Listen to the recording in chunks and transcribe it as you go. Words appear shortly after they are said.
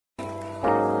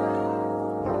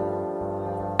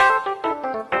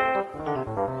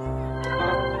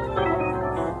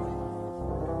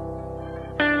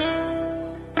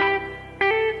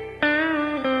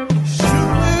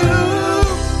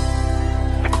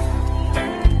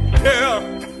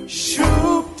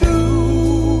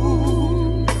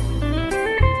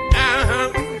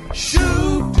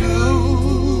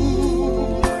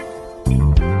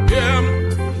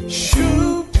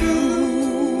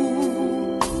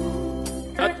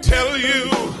tell you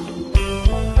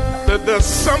that there's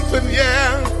something,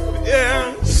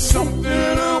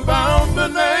 something about the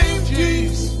name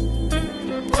Jesus.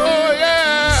 Oh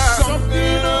yeah,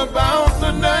 something about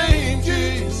the name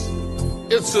Jesus.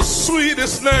 It's the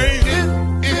sweetest name. It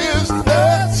is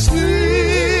the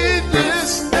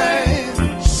sweetest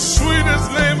name.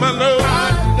 Sweetest name I know.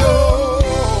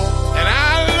 And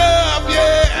I love, oh,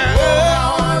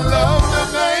 I love the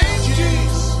name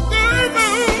Jesus.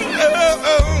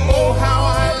 Oh, how I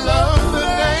love the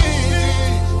name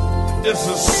Jesus. It's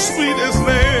the sweetest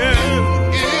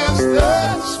name. It's the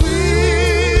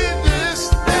sweetest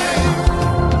name.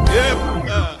 Yep,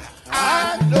 I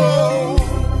know.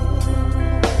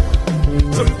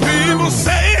 Some people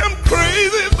say I'm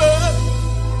crazy, but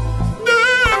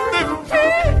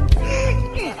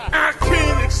I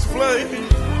can't explain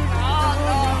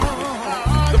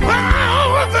the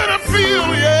power that I feel,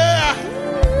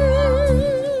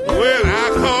 when I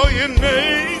call your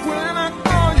name. When I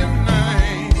call your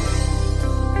name,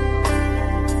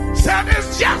 that is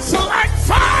just like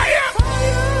fire.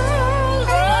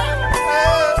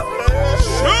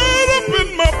 Shut up in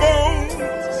my bones.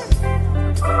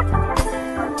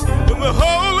 When the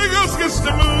Holy Ghost gets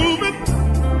to moving,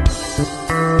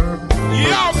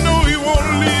 y'all know He won't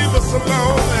leave us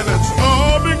alone, and it's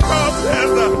all because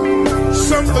there's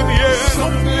something,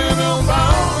 something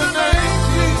about the name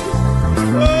Jesus.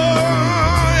 Oh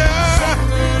yeah,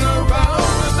 something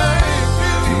about the name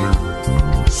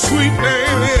Jesus. Sweet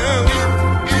name,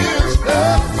 It is the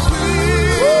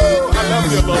sweet. I love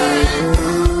you, Lord.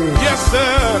 Yes,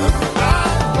 sir.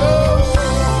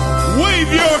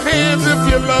 Wave your hands if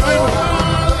you love Him.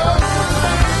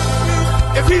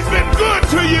 If He's been good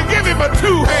to you, give Him a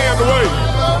two-hand wave.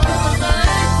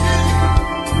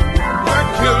 Thank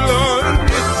you, Lord.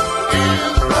 It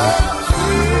is the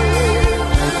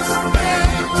sweetest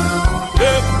name.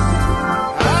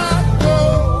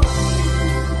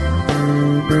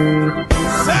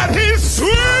 Said He's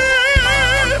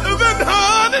sweeter than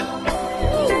honey.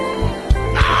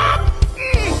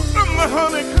 From the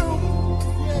honeycomb.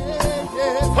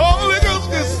 Holy Ghost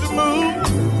gets to move.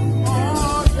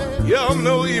 Y'all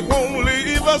know He won't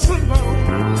leave us alone.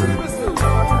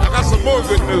 I got some more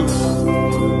good news.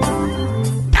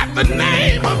 At the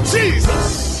name of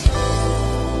Jesus,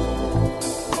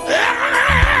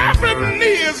 every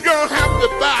knee is gonna have to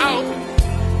bow.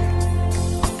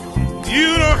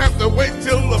 You don't have to wait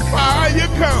till the fire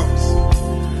comes.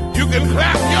 You can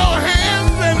clap your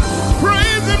hands and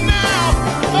praise Him now.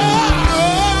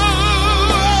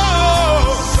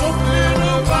 Something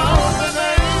about the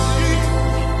name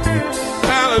Jesus.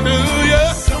 Hallelujah.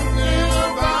 Something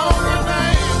about the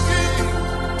name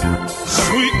Jesus.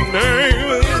 Sweet name.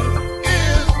 It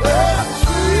is the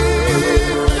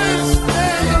sweetest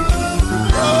name.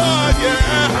 Oh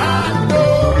yeah, I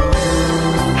know.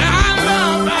 I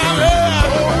love the name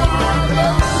Jesus.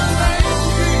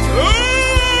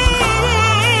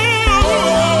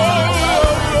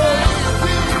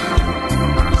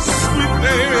 Sweet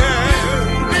name.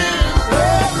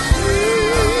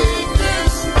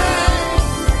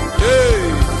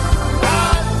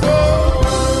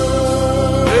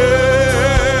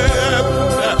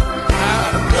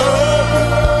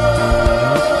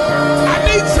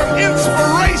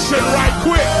 Right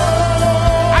quick.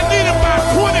 I need about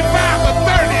 25 or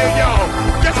 30 of y'all.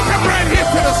 Just come right here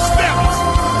to the steps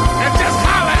and just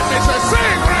holler at me. Say,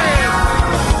 sing, man.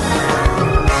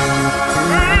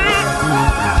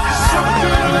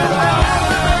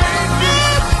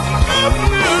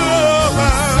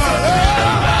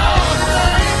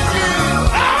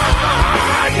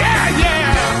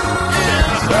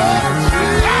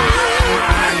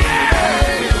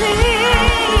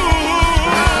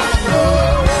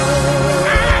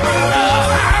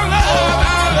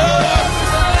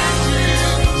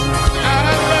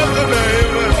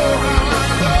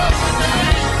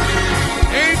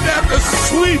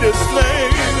 Sweetest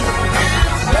name.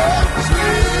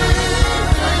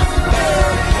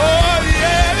 Oh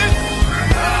yeah.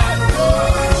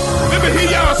 Let me hear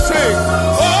y'all sing.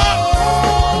 Oh.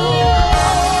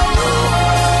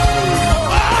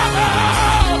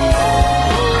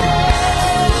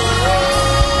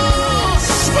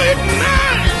 Sweet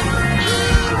name.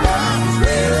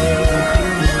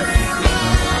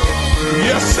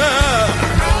 Yes, sir.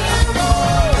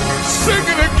 Sing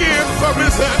it again for me,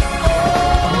 sir.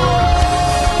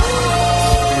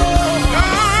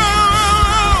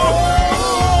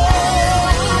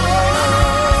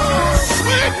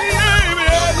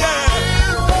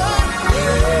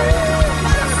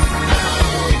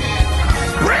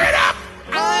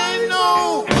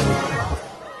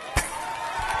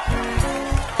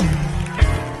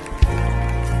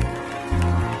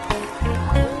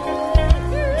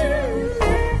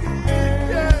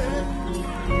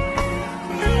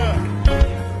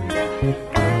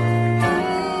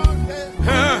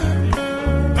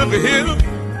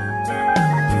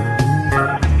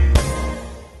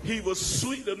 he was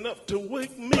sweet enough to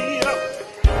wake me up.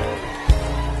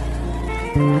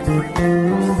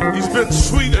 He's been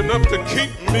sweet enough to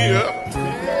keep me up.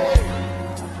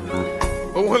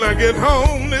 But when I get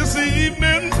home this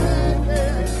evening,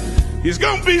 he's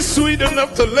gonna be sweet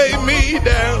enough to lay me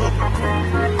down.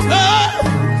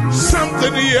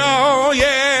 Something, y'all,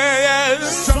 yeah,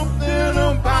 something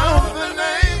about the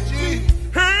name Jesus.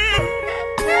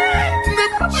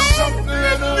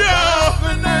 Something about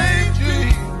the name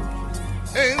Jesus.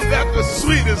 Ain't that the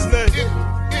sweetest name? It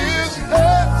is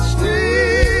the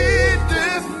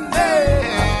sweetest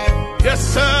name. Yes,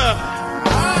 sir.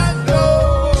 I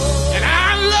know. And I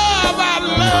love,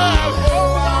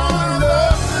 oh, I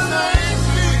love the name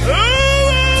Jesus. Oh,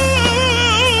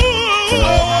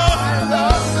 I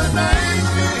love the name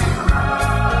Jesus.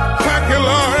 Thank you,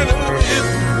 Lord. It is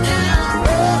the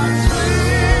sweetest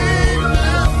name.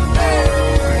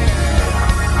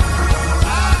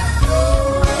 I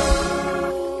know.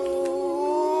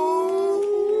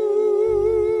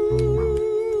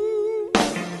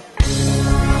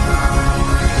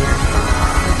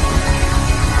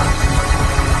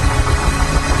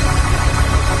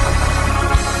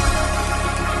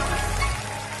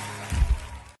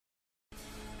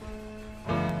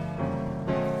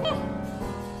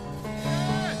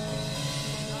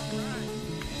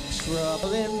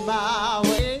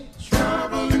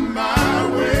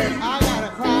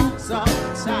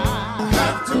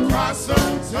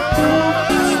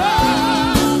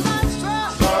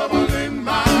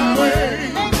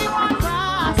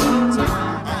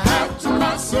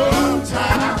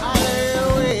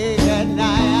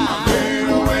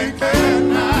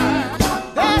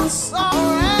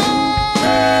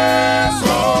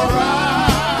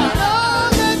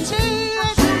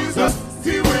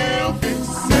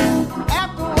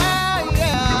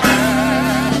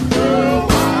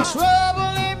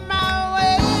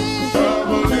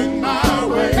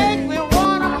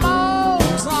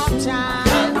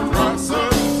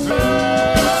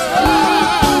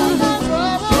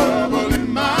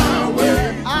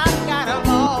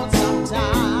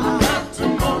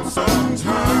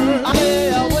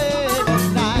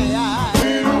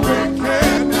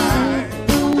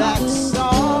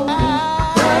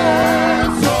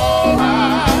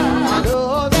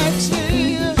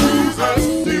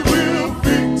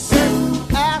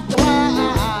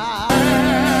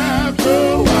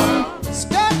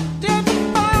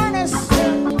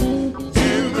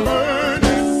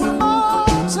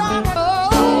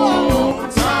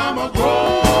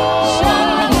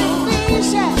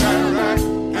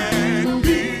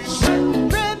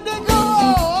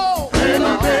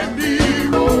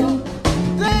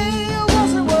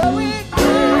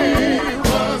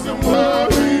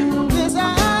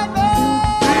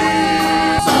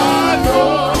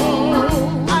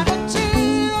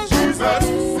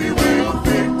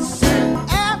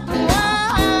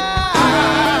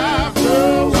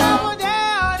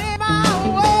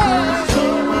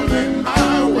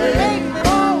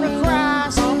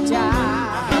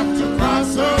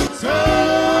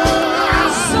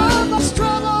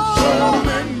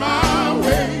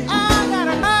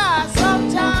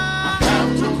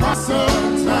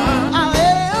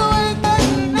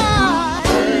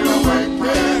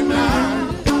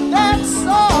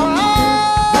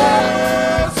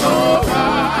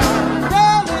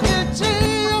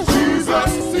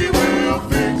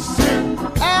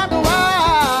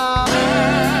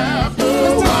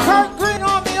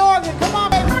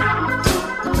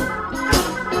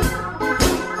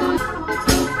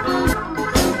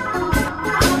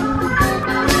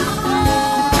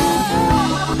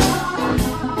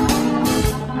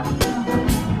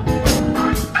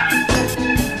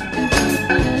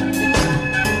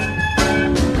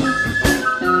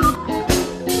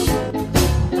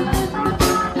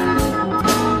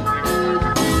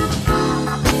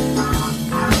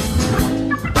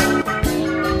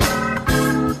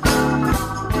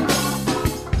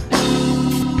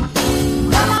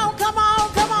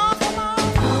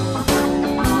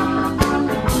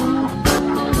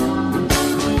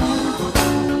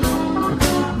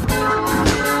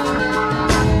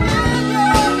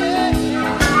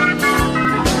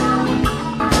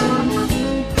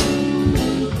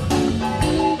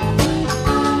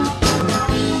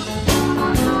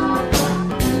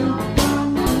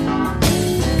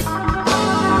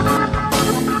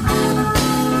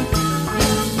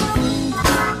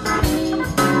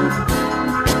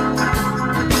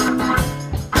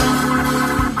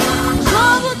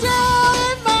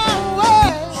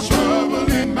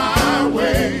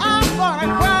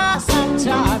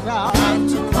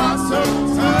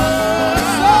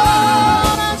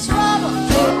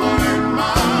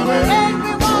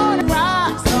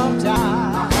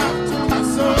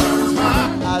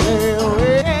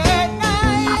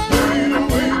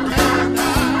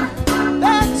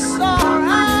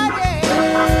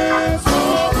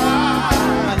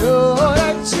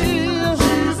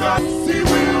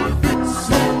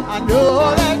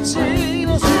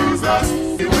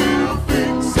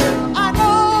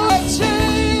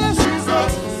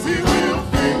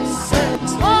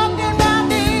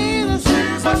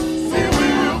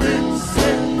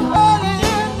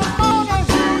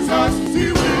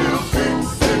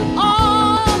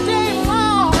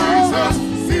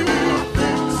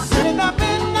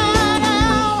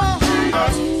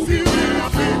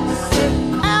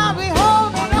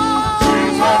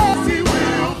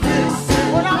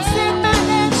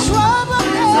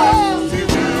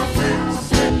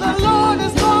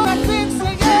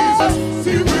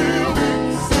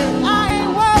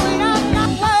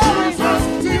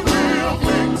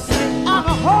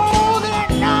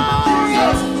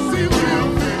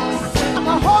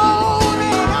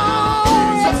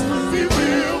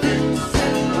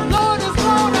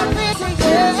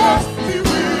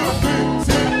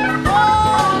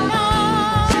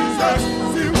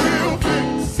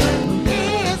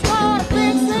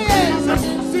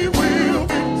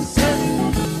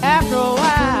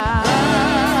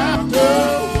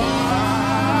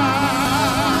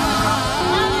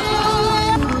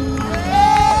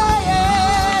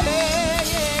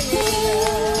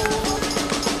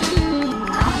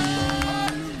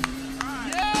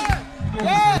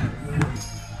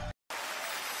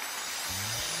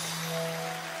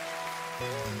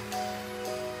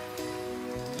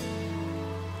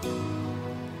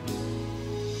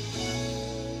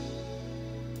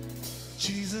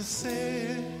 Jesus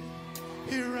said,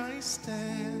 here I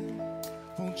stand,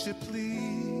 won't you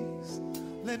please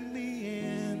let me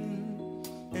in?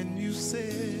 And you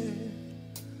said,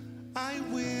 I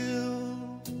will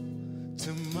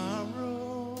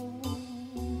tomorrow.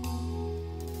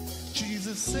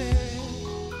 Jesus said,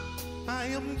 I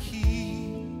am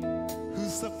he who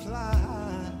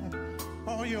supplies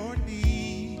all your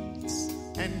needs.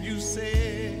 And you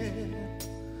said,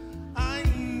 I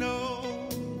know.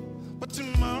 But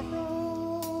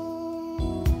tomorrow,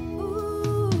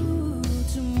 ooh,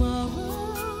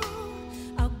 tomorrow,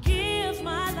 I'll give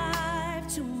my life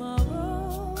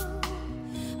tomorrow.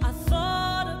 I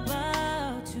thought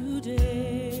about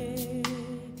today,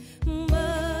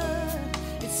 but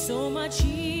it's so much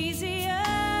easier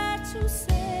to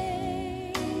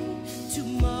say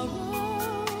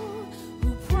tomorrow.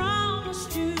 Who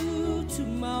promised you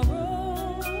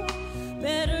tomorrow?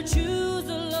 Better choose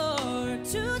the Lord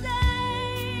today.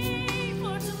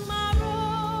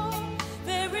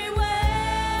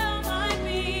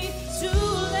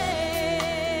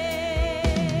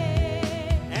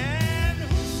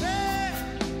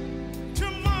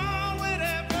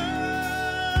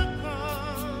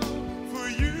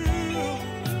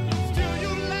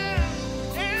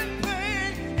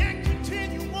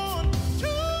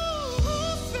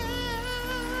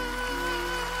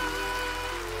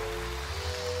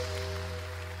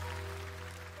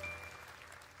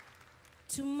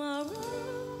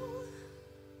 Tomorrow,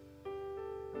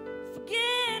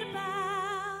 forget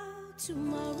about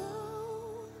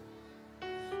tomorrow.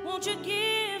 Won't you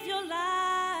give your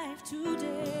life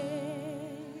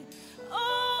today?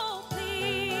 Oh,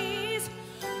 please,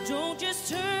 don't just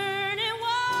turn and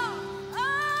walk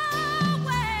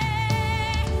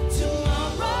away.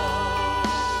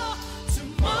 Tomorrow,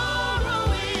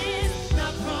 tomorrow is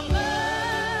not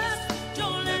promised.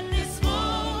 Don't let this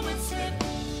moment slip.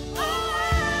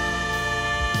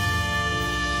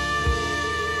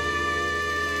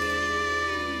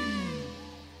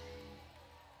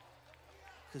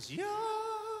 'Cause you're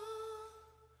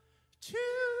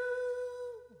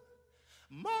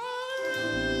tomorrow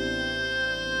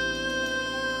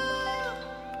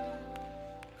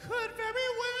could very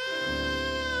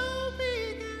well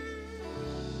begin.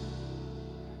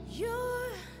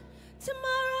 Your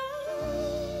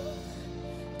tomorrow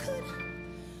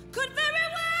could very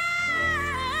well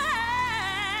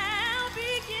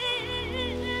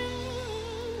begin.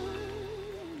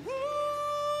 Ooh,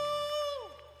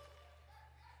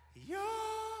 your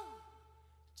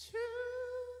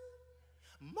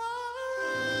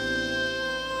tomorrow.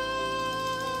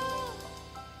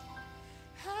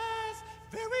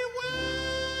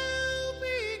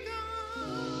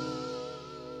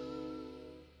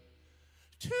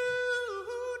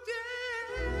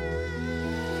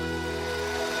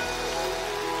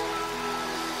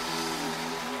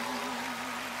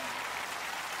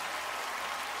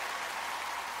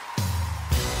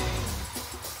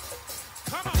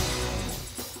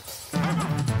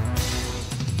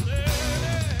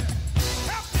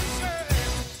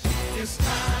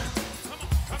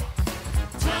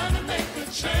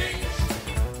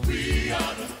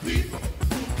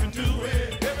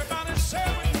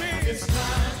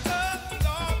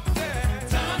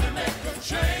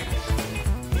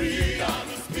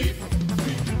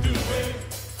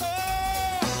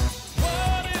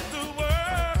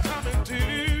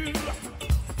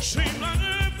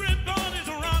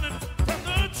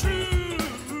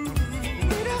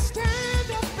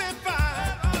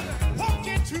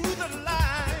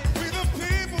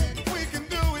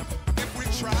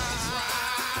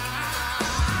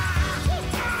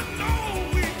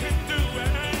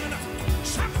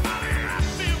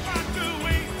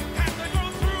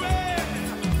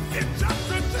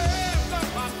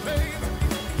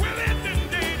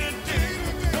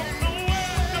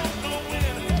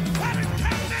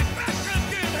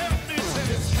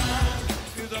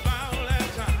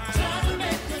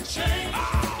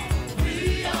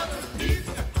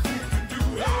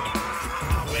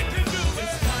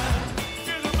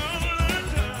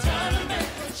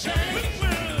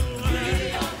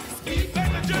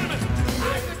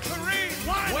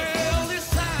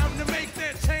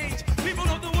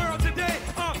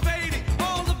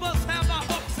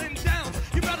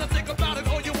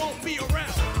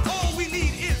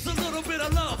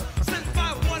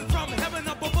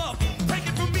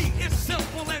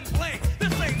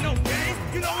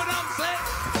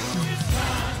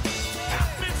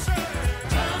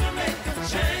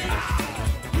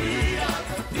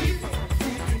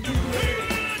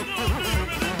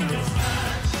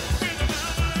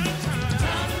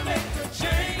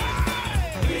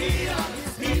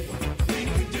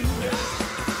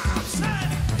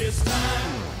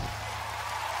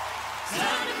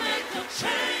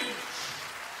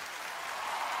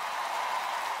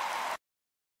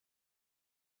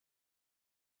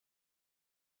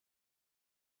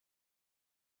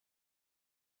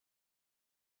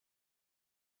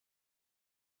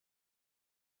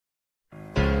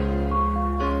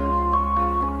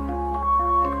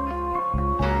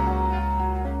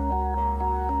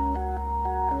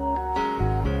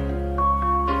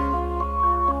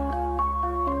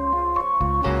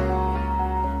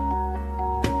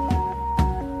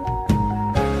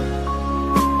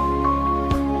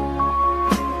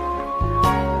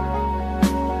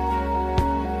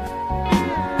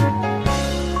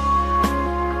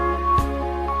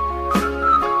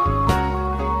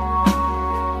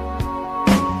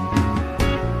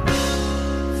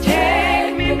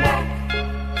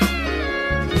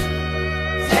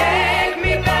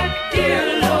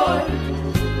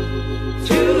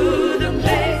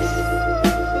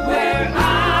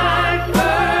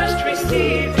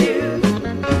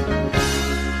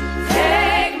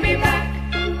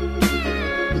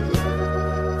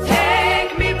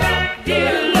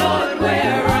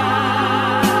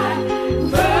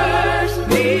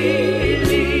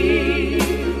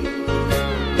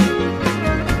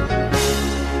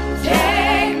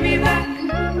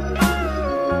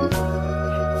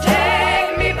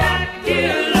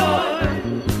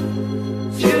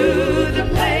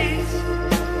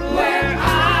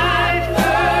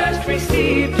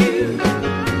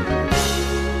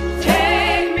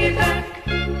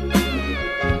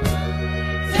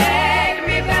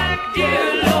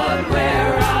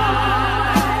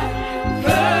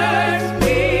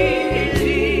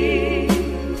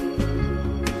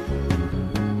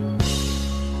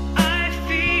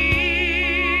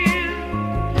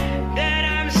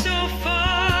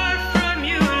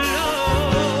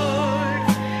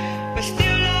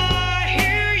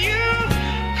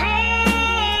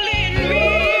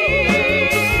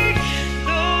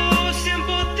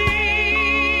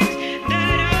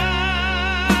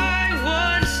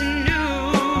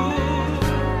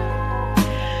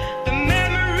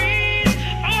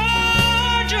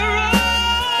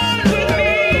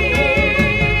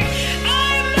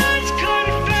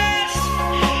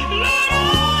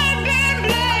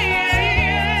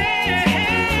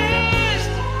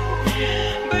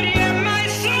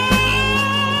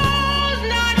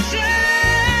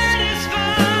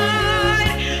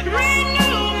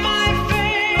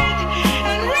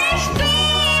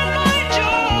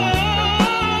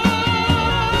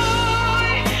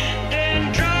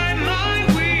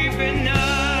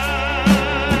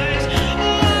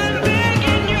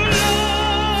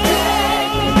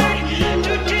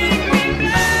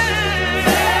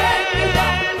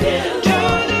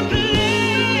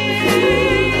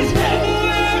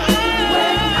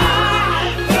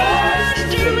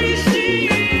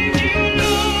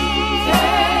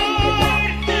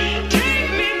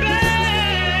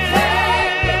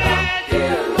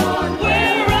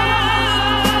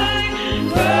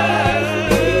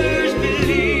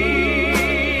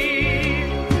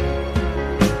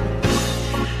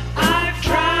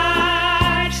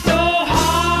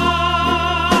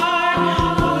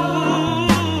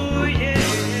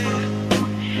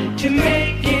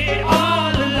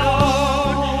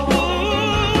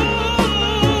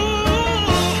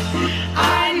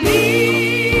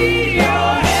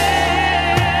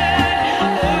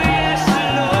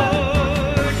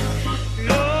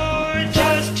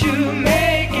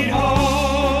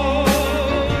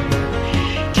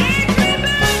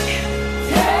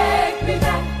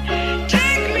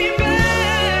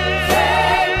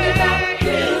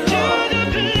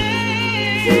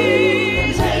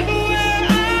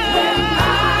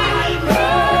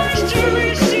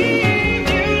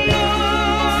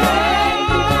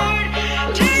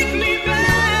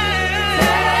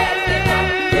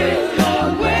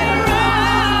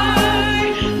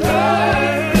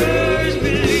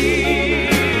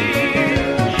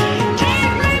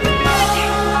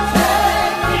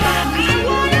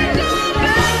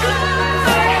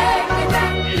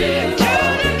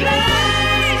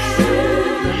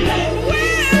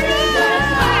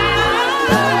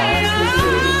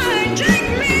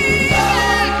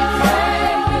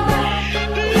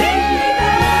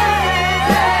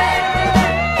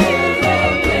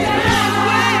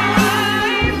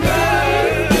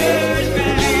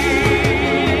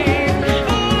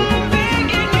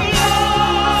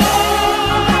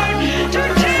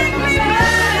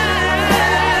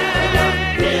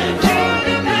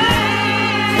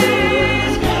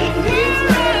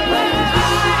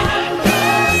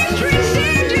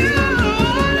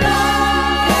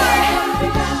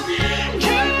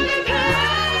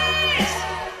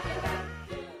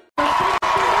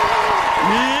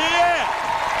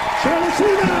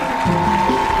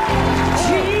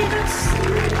 Jesus.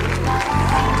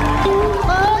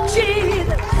 Oh,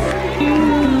 Jesus.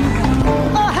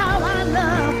 Oh, how I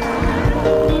love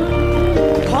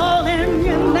calling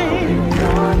your name.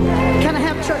 Can I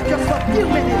have church just for a few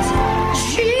minutes?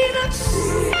 Jesus.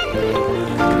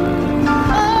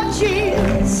 Oh,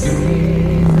 Jesus.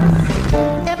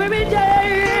 Every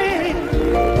day.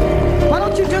 Why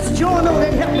don't you just join on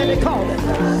and help me to call it?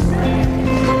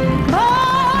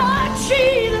 Oh,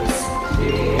 Jesus.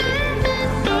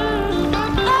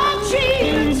 Oh,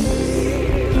 Jesus.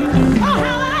 Oh,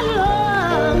 how I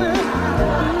love him.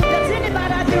 Does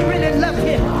anybody out there really love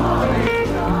him?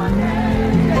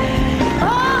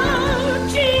 Oh,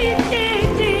 Jesus.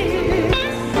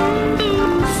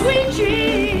 Sweet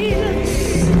Jesus.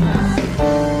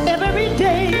 Every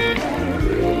day.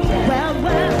 Well,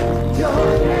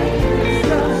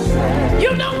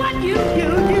 you know what you.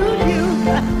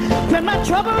 When my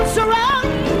troubles surround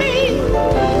me,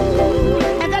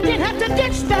 and I didn't have to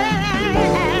ditch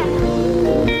that.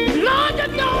 Lord,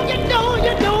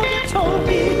 you told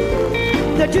me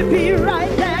that you'd be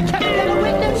right there. Can I get a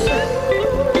witness?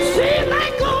 Seemed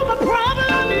like all my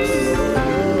problems,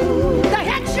 they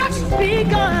had just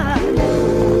begun.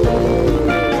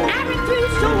 I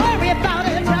refuse to worry about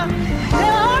it.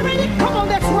 They're already, come on,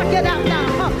 let's work it out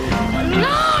now.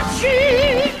 Lord,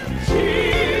 Jesus.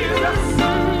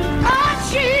 Oh,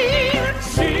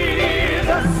 Jesus.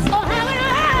 Oh, how I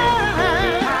love.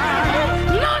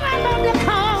 Lord, I love to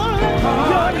call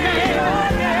your name.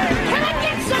 Can I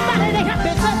get somebody to help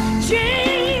me say,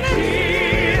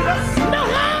 Jesus? No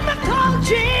harm to call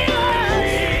Jesus.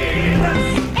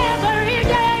 Every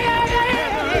day.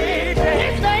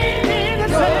 His name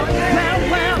is well.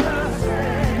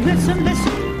 Listen.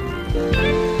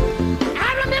 I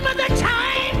remember the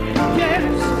time, yes,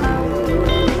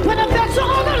 when I felt so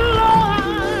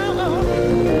alone,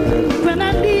 when I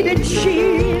needed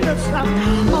Jesus.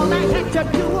 All I had to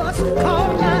do was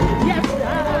call her, yes.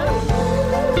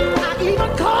 I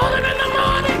even called him in the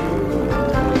morning.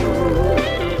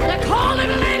 I called him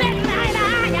late at night.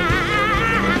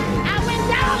 I went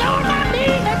down on my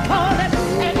knees and called him,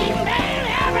 and he made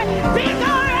everything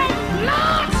all right.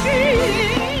 Lord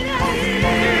Jesus,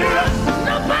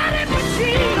 nobody but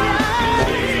Jesus.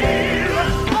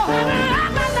 Oh,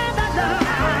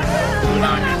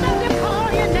 Lord, I love to call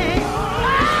your name.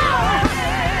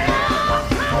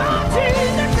 Come on,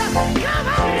 Jesus. Come on,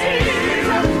 Jesus.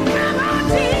 Come on,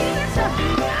 Jesus.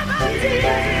 Come on,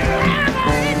 Jesus.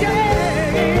 Every day.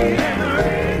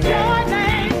 Your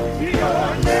name will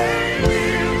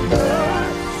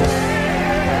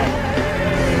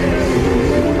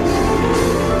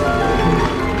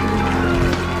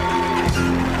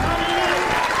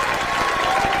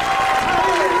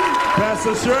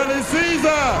Pastor Shirley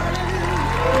Caesar,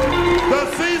 the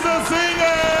Caesar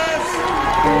Singers.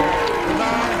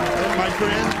 Now, my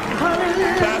friend,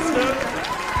 Pastor,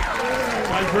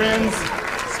 my friends,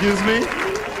 excuse me,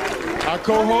 our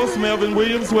co-host Melvin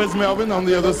Williams. Where's Melvin? On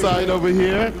the other side over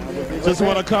here. Just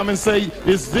want to come and say,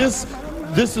 this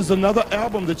is another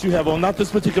album that you have on, not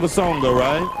this particular song though,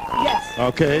 right? Yes.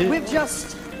 Okay.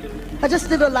 I just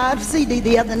did a live CD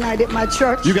the other night at my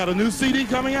church. You got a new CD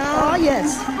coming out? Oh,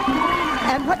 yes.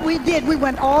 And what we did, we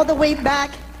went all the way back.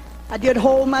 I did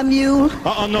Hold My Mule.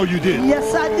 No, you didn't.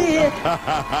 Yes, I did.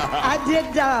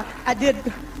 I did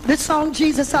this song,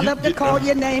 Jesus, I Love to Call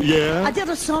Your Name. Yeah. I did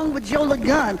a song with Joe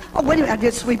LaGun. Oh, wait a minute. I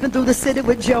did Sweeping Through the City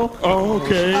with Joe. Oh,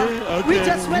 okay. We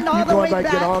just went all the way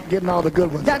back. Getting all the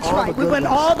good ones. That's right. We went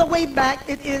all the way back.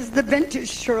 It is the vintage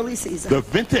Shirley Caesar. The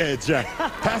vintage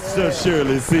Pastor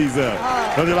Shirley Caesar.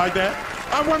 Don't you like that?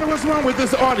 I wonder what's wrong with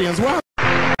this audience. Why?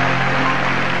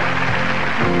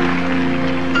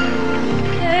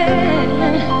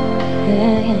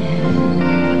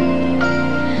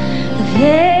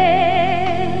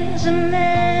 There's a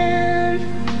man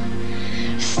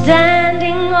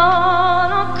standing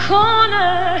on a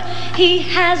corner. He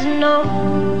has no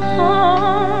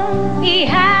home, he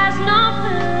has no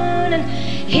food, and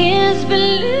his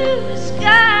blue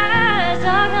skies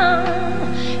are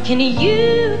gone. Can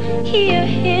you hear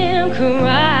him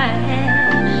cry?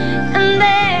 And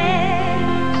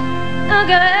there's a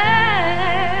girl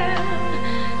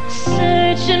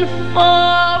searching for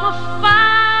a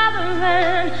father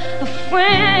and a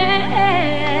friend,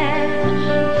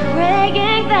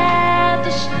 praying that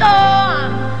the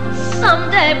storm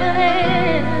someday will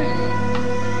end.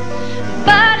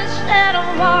 But instead of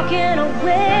walking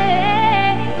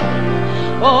away,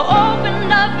 or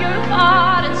open up your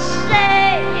heart and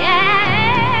say,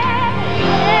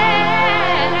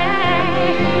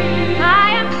 I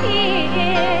am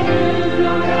here.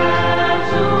 No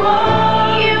matter what.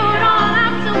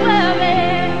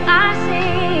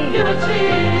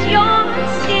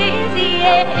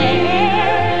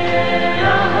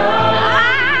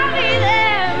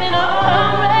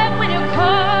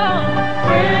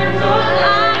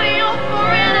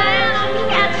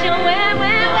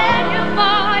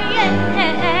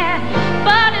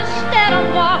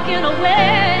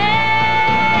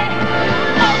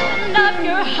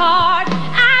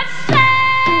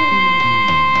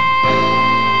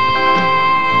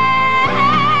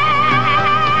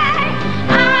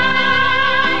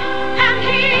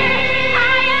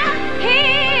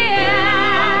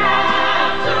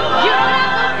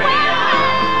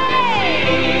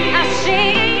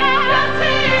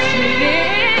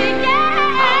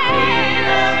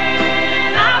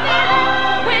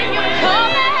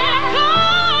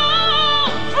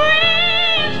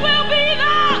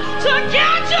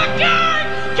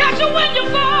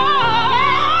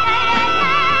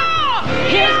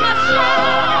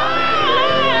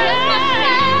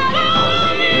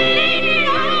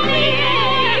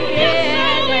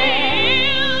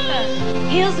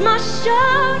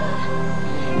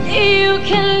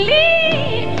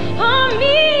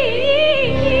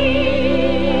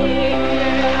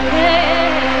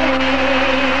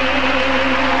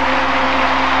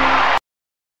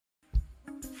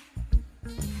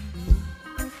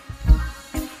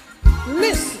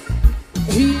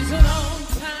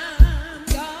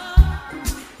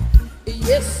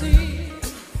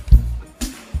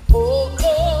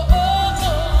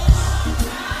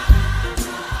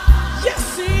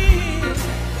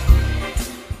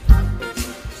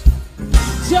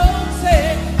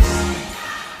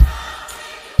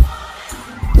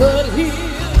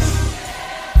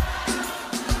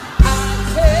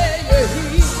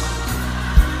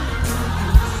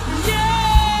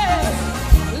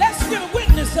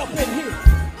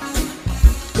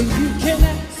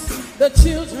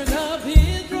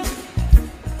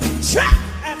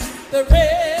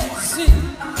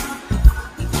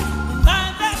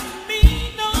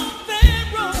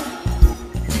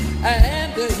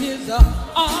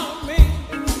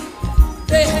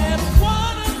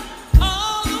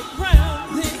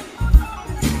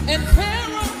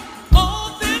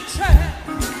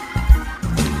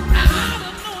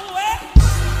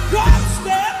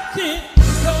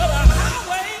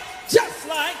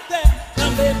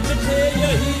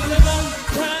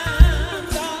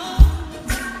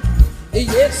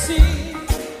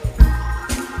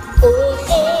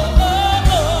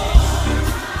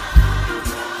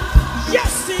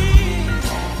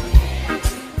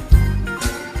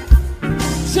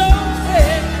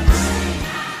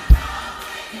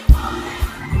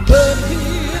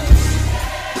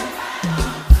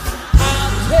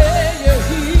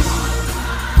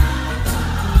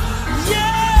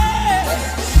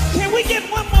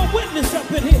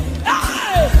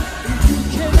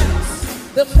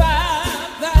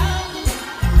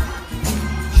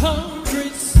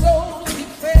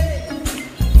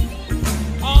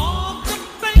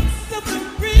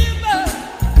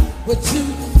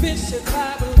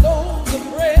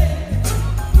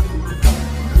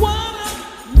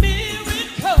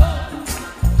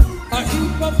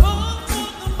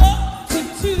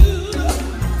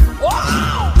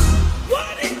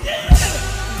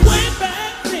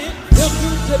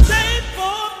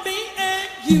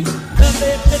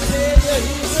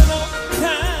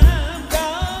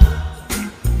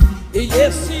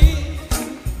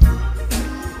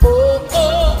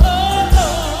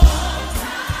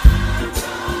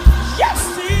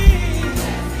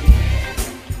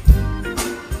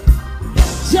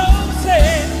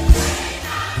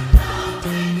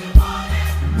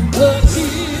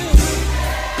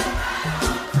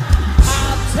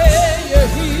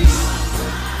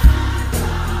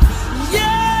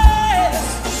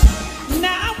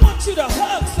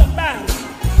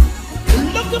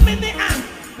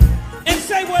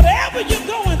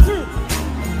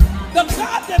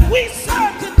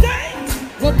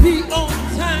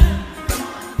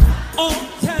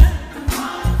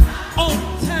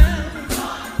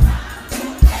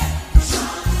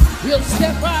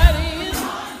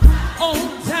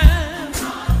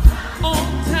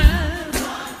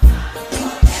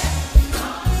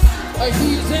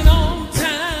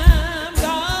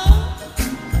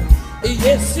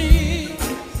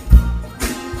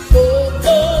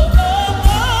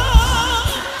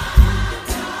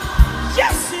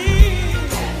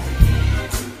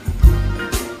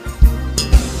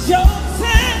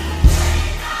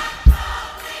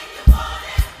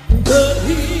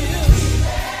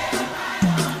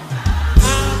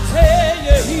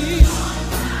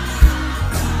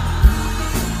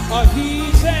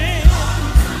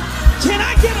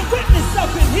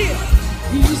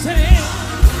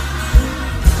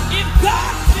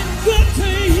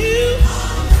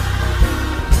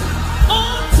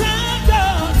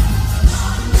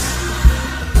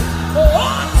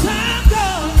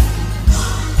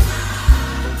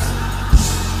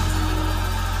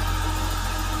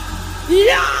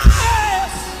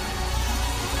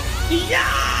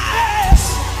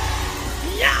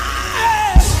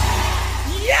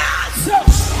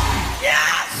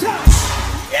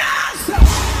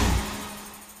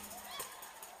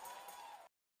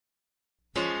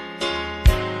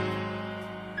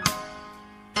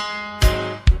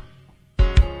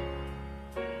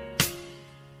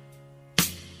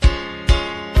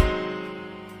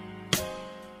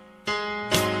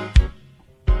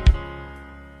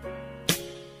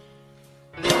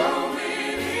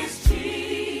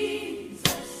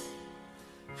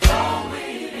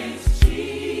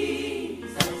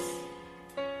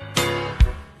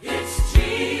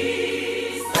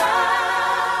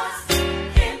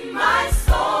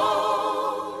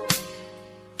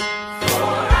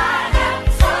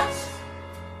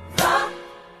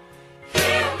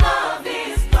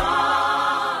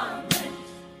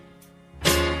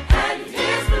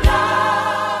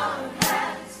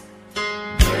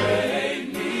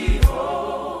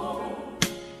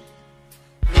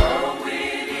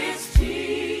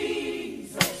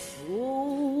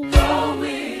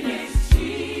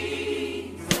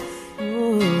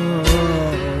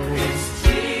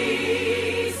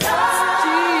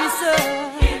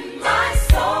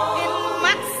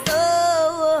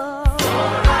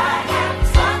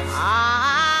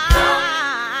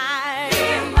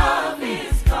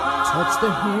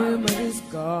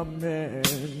 garment,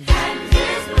 and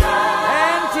his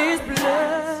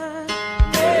blood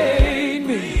made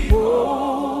me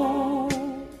whole.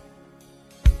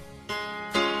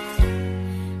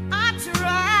 I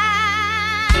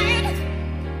tried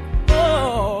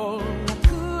all I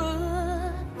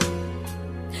could,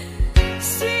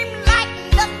 seemed like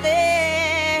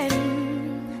nothing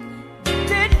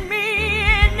did me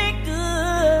any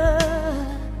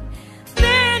good.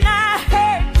 Then I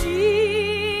heard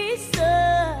Jesus,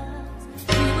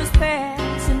 he was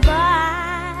passing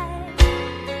by.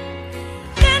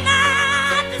 Then I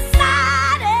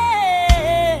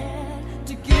decided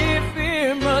to give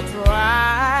him a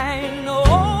try.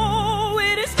 Oh,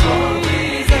 it is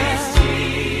Jesus,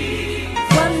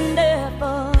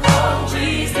 wonderful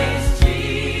Jesus.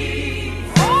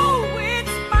 Oh,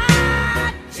 it's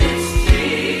my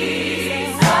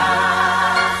Jesus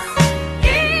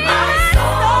in my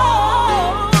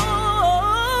soul.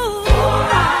 For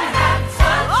I have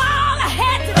touched, all I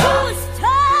had to do was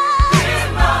touch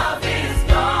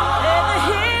the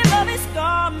hem of his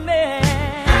garment,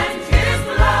 and his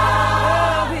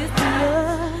blood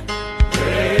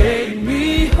made me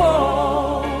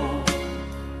whole.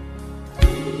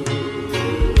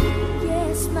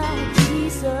 Yes, my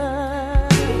Jesus,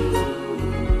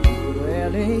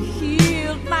 well, he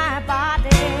healed my body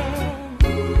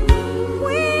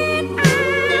when I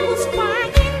was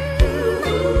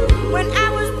crying, when I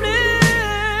was blue.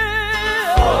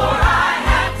 For I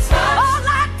have touched, all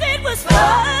I did was touch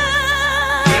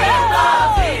the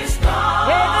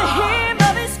hem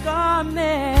of his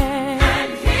garment,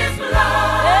 and his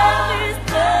blood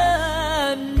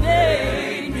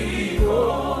made me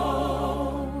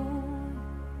whole.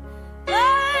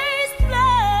 His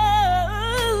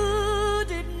blood,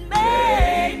 it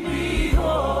made me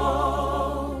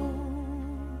whole.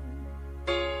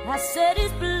 I said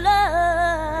his blood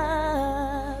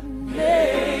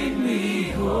made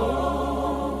me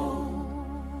whole.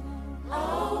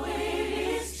 Oh, it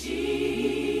is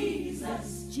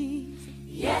Jesus. Jesus.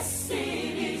 Yes,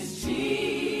 it is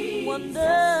Jesus.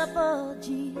 Wonderful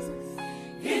Jesus.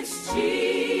 It's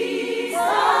Jesus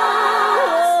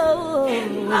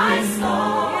in my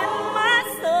soul. In my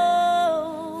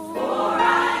soul. For I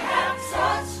have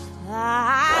touched,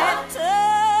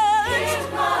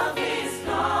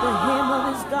 the hem of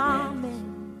his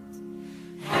garment,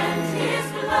 and his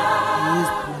blood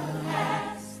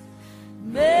has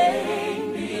made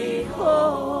me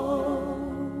whole.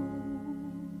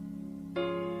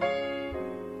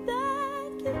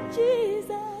 Thank you,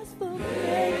 Jesus, for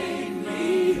making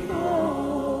me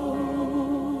whole.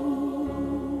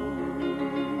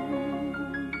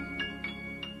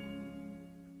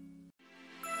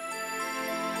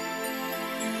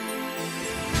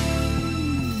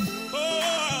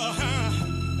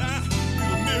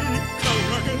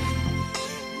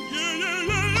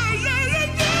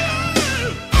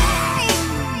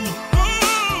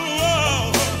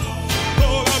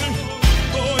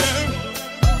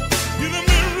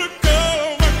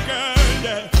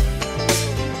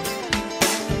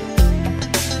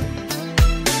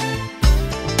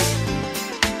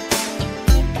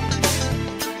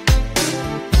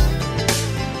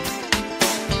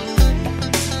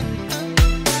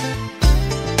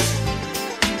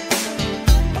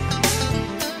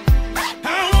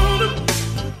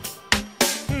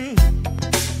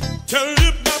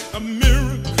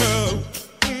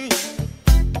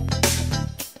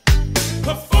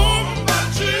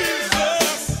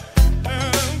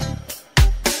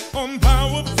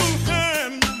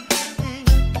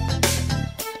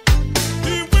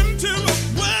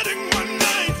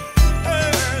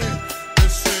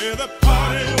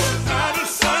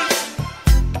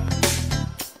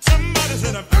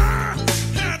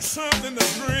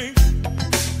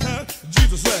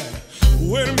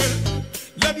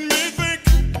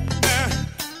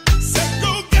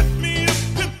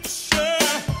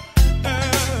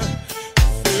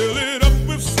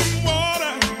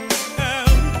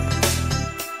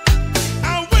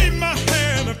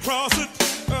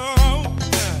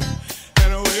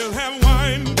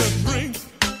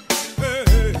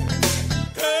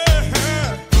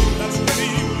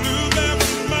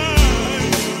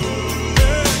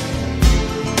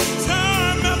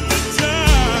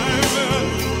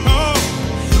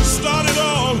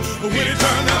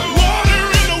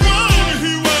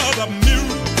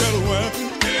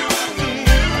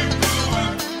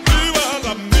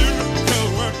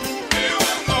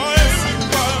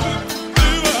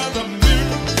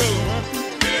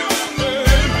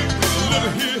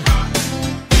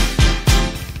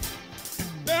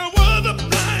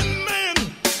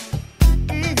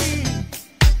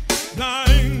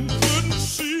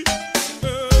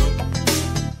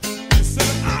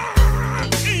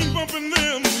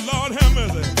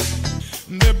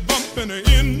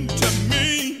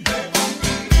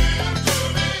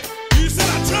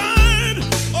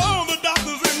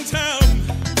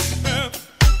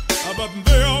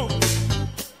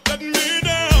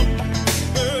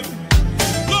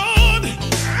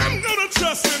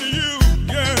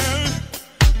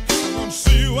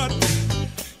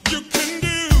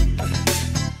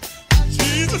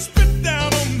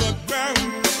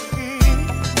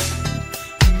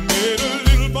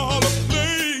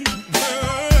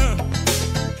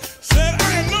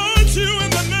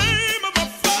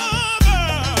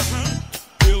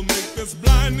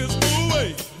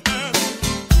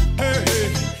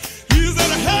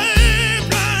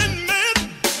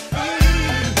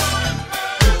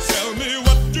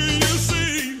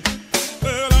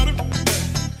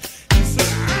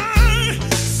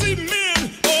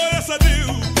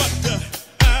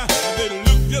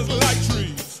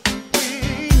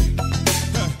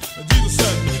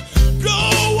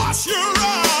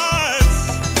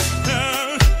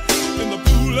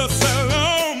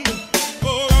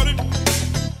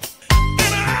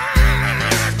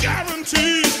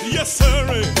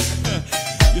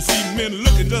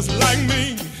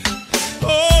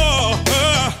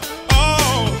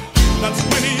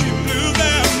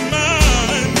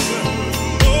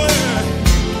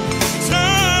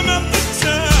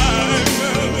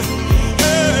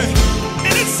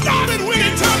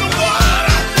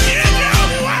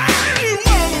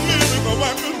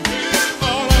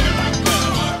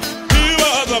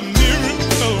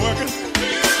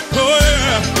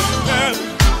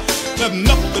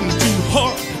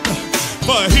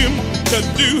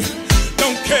 do.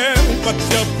 Don't care what's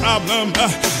your problem.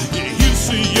 He'll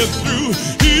see you through.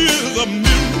 He's a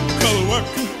miracle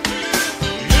worker.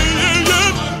 He's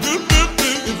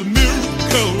a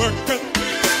miracle worker.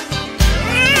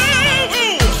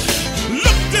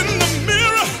 Looked in the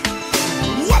mirror.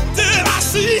 What did I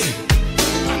see?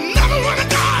 Another one of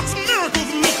God's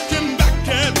miracles looking back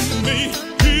at me.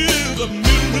 He's a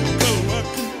miracle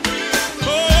worker.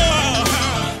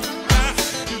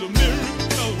 He's a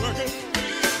miracle worker.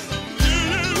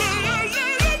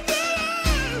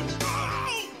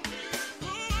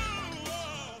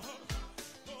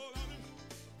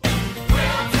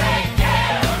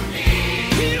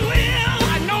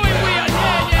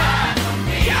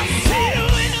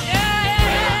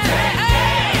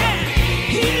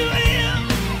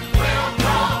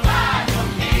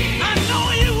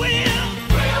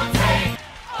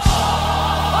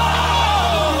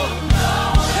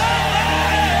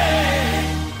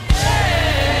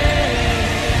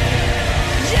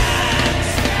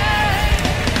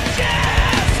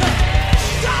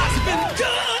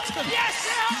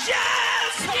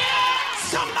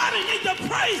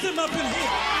 Praise him up in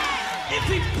here. If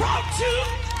he brought you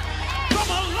from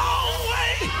a long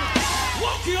way,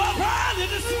 woke you up early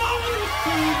this morning,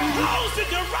 closed in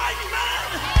your right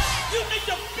mind, you need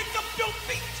to pick up your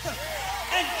feet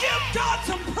and give God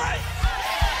some praise.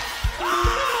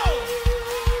 Oh!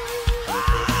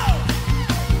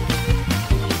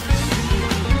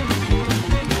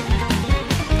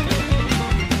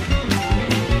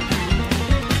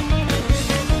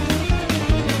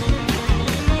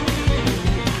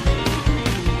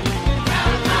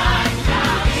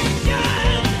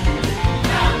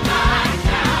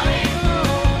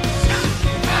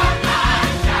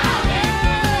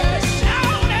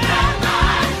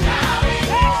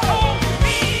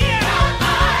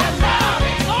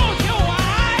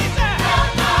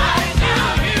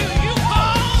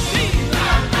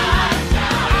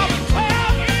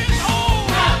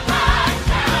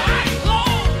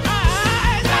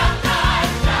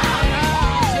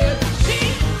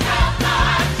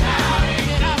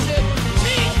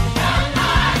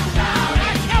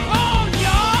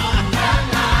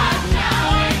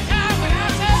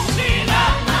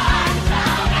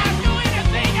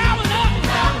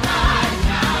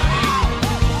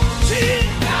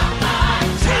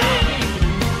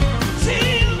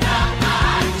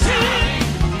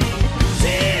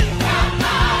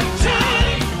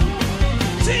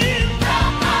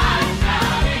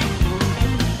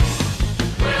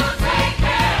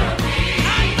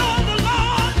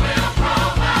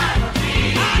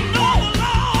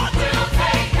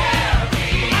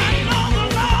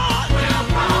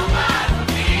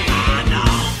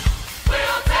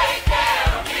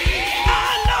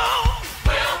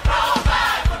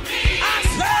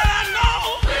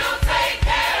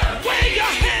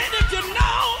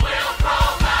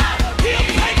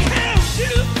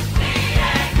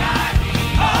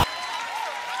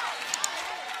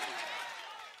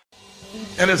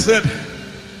 And it said,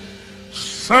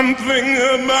 something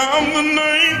about the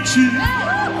name Jesus.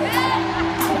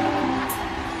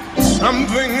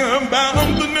 Something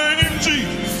about the name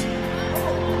Jesus.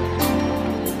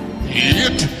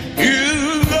 It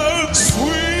is the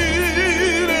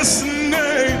sweetest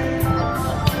name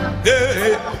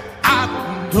that I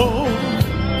know.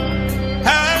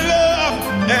 I love,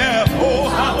 yeah, oh,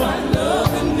 how I love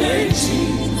the name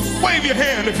Jesus. Wave your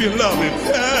hand if you love him.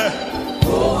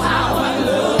 Oh, how I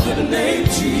love the name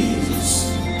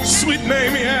Jesus. Sweet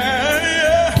name,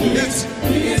 yeah. It's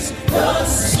the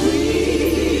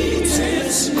sweetest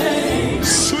name.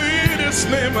 Sweetest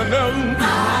name I know.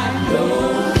 I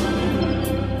know.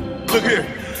 Look here.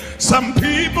 Some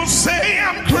people say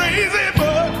I'm crazy,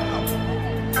 but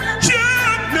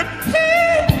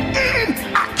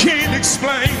I can't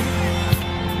explain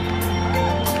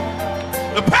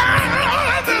the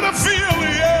power that I feel,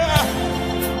 yeah,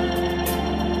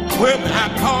 when I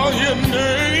call your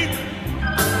name.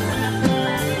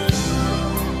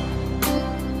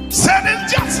 Said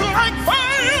it's just like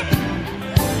fire,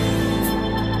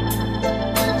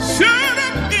 shut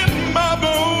up in my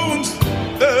bones.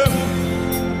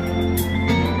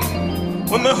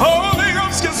 When the Holy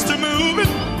Ghost gets to moving,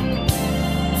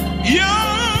 you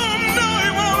know he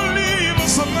won't leave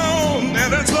us alone.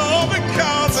 And it's all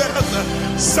because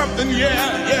there's something,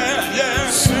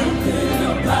 yeah.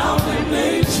 Something about the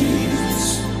name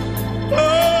Jesus.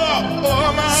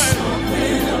 Oh my.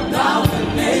 Something about the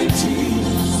name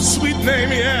Jesus. Sweet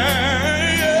name,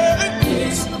 yeah.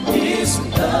 It's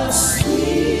the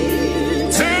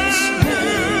sweetest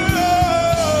name.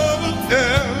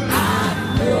 Yeah. I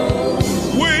know.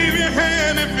 Wave your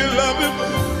hand if you love him.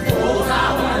 Oh,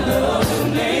 how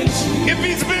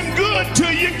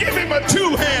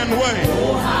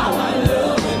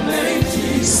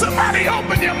Somebody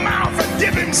open your mouth and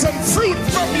give him some fruit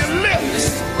from your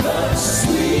lips. The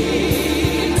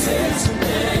sweetest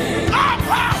name. Oh,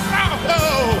 oh,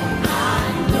 oh. I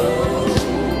know.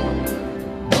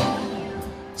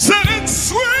 Said it's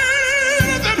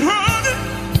sweeter than honey.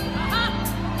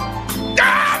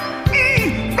 God,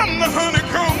 from the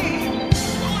honeycomb.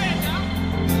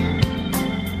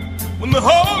 When the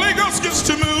Holy Ghost gets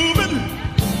to moving,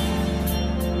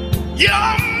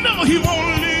 y'all know he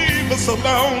won't leave us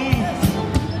alone.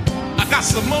 I got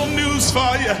some more news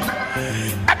for you.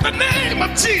 At the name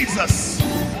of Jesus,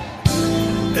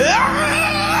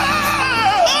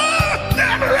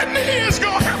 every knee is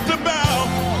gonna have to bow.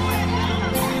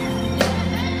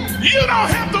 You don't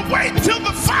have to wait till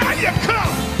the fire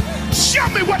comes. Show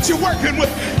me what you're working with.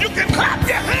 You can clap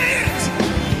your hands.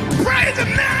 Praise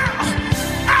him now.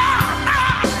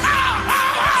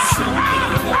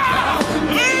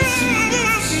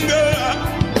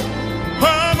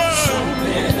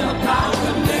 Something about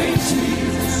the name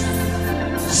Jesus.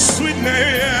 Sweet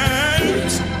name.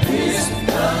 It's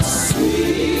the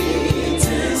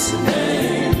sweetest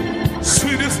name.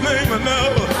 Sweetest name I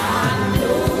know.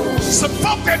 Some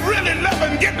folk that really love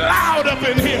him get loud up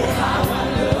in here.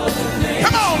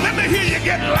 Come on, let me hear you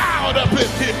get loud up in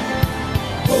here.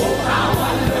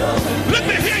 Let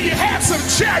me hear you have some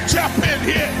church up in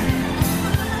here.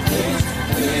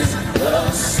 It's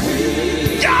the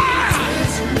sweetest Yeah!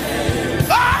 name.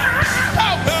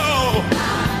 Oh, oh.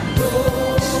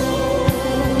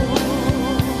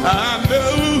 I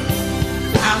know.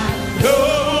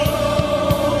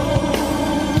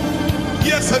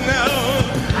 Yes, I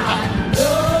know.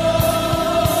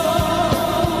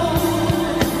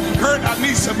 Heard I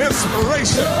need some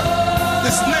inspiration.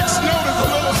 This next note is a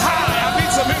little high. I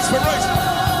need some inspiration.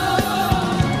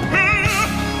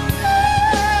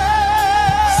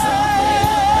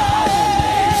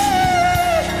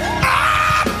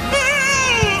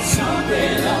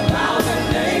 Something about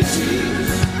the name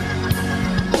Jesus.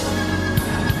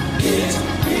 It's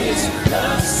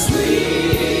the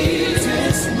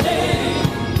sweetest name.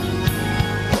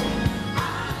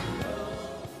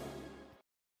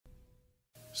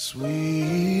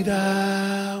 Sweet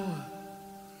hour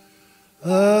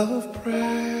of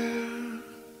prayer,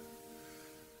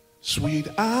 sweet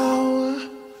hour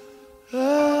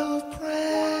of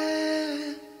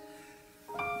prayer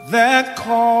that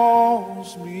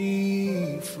calls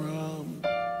me from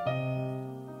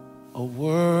a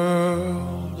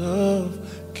world of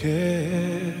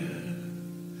care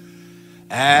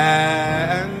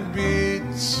and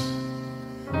bids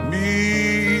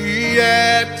me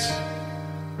at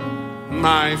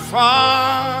my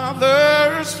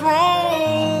Father's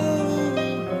throne,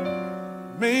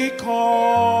 make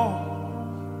all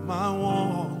my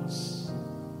wants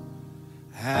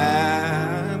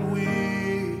and wishes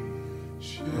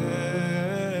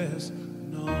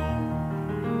known.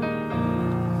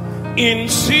 In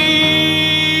seasons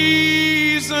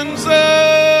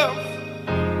of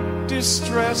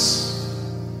distress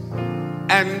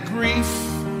and grief,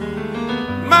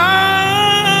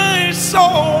 my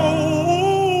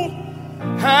soul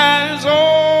has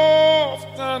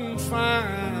often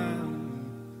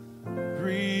found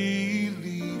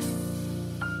relief,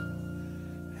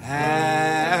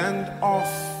 and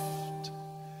oft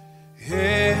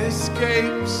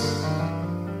escapes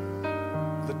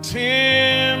the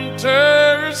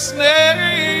tempter's snare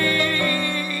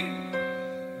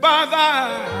by thy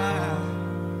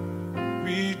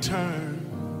return.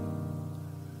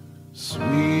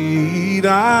 Sweet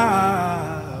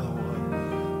hour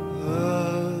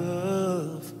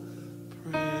of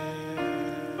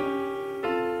prayer.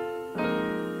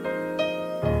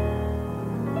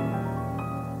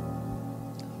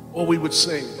 Or we would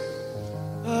sing,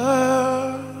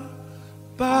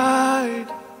 abide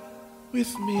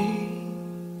with me,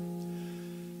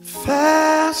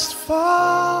 fast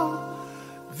fall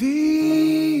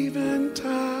the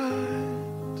eventide.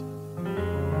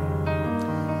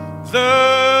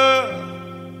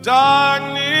 The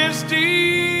darkness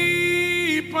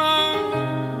deepens,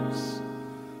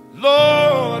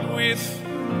 Lord, with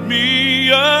me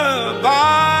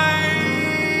abide.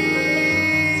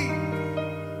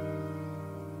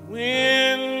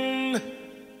 When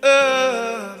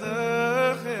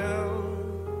other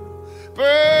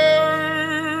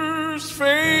helpers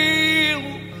fail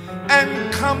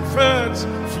and comforts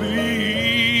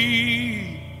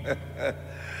flee,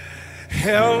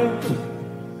 help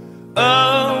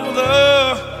of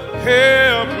the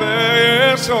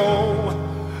helpless soul,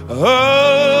 abide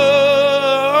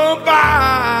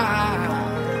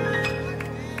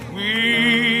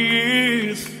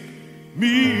with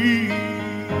me.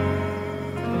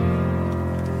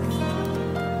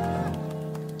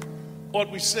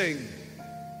 we sing.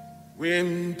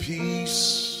 When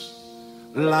peace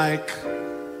like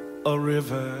a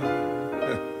river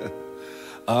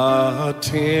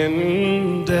attendeth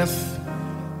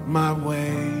my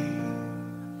way,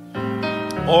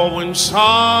 or when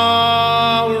sorrows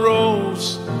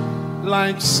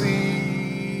like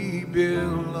sea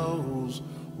billows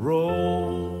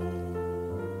roll,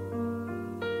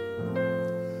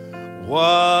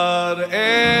 whatever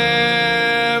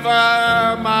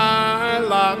my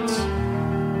lot,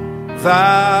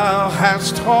 thou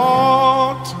hast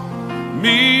taught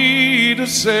me to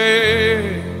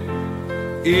say,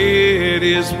 it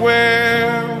is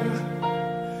well,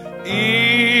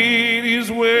 it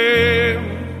is well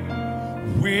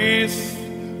with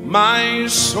my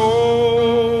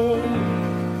soul.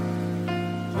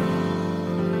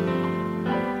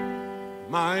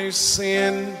 My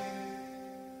sin,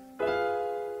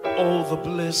 oh, the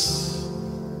bliss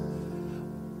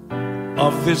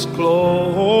of this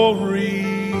glorious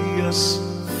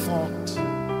thought.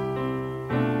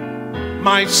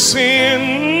 My sin,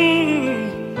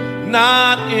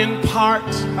 not in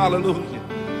part, hallelujah,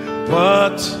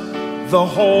 but the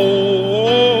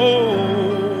whole.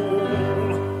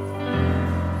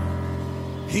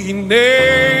 He nailed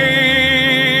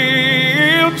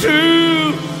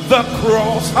to the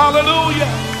cross,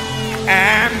 hallelujah,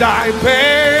 and I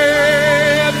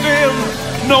bear them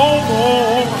no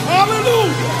more,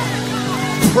 hallelujah.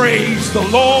 Praise the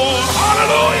Lord,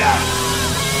 hallelujah.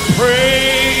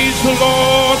 Praise the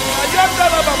Lord.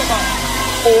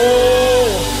 Oh,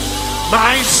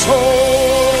 my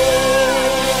soul.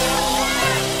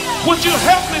 Would you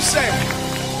help me say,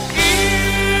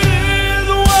 in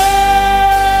the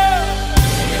world?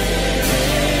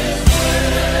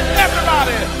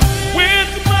 Everybody,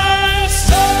 with my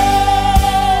soul.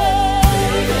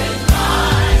 With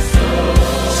my soul.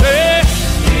 Say,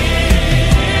 it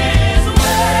is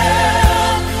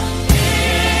well. It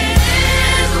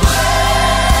is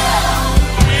well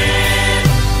with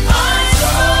my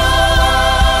soul.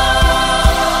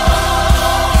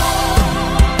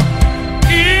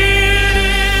 It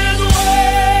is well.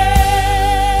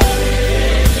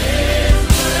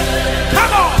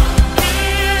 Come on.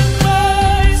 In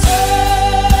my soul.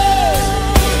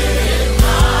 In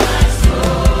my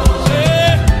soul.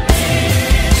 Say, it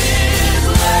is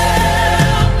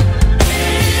well.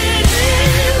 It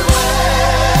is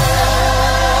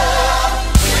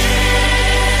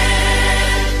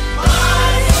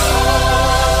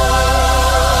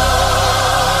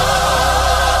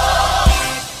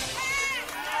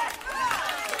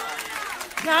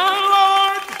now,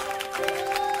 Lord,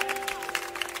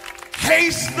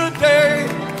 haste the day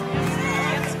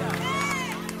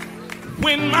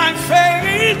when my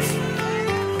faith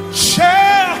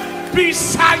shall be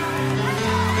sight.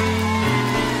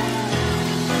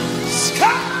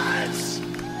 Skies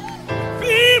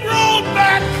be rolled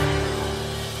back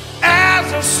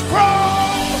as a scroll.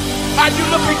 Are you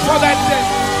looking for that day?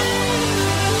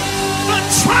 The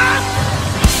trump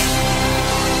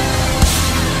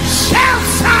shall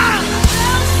sound,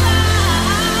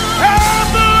 and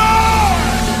the Lord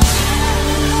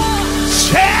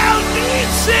shall be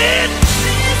seen.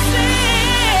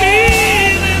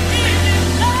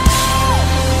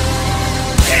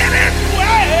 In it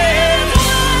well,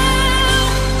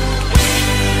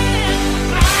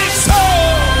 my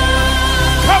soul.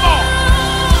 Come on,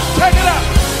 take it up.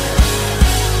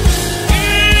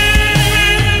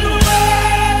 In well,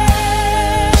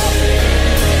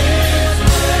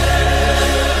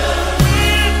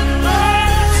 with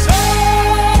my soul.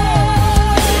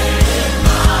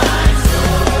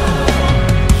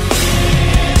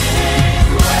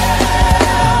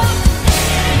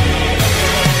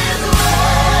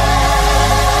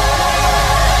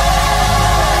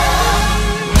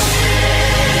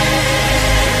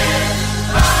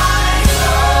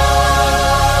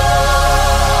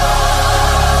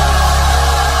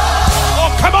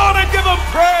 Oh, come on and give them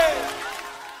praise.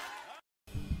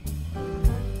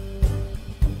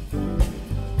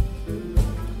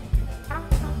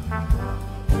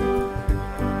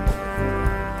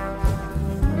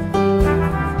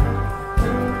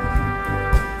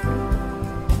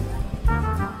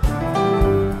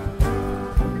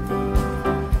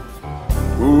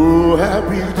 Oh,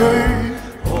 happy day.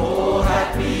 Oh,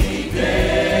 happy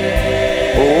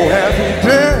day. Oh, happy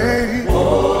day.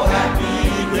 Oh, happy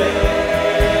day.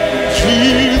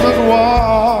 Jesus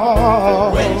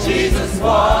walked. When Jesus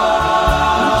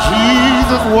walked.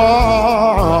 Jesus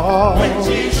walked. When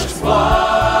Jesus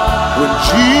walked. When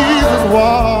Jesus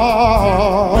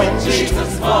walked. When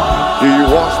Jesus walked. He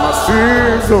washed my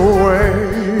sins away.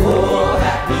 Oh,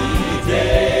 happy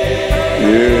day.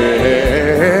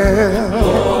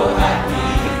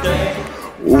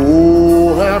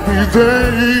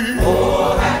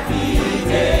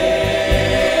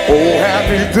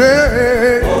 happy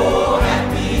day.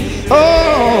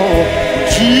 Oh,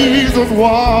 Jesus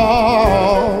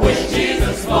walked. When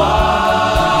Jesus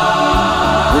walked.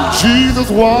 When Jesus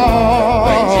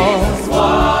walked.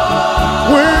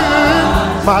 When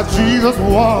my Jesus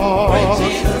walked.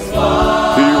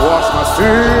 He washed my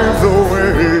sins away.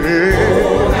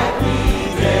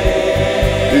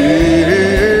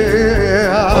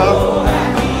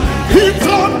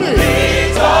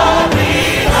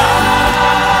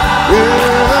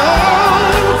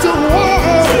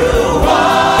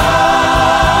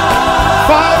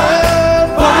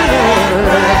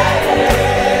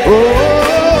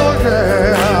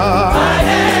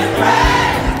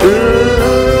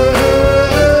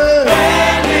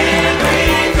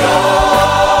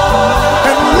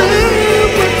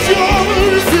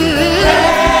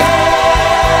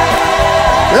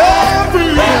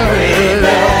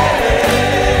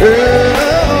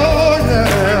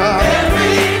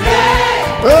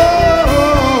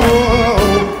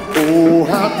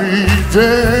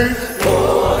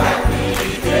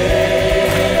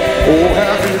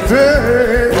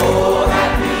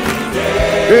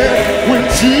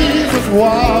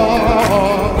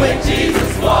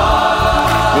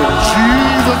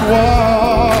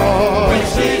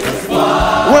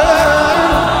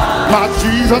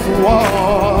 Jesus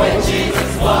walked. When Jesus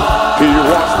walked, he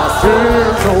washed my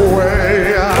sins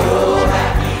away. Oh,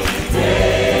 happy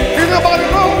day. Anybody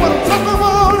know what I'm talking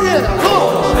about? Yeah. Oh,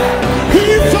 he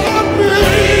taught me.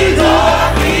 He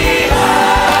taught me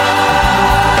how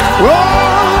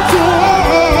to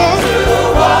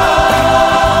walk.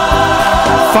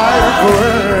 Fight and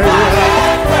pray.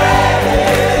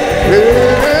 Yeah.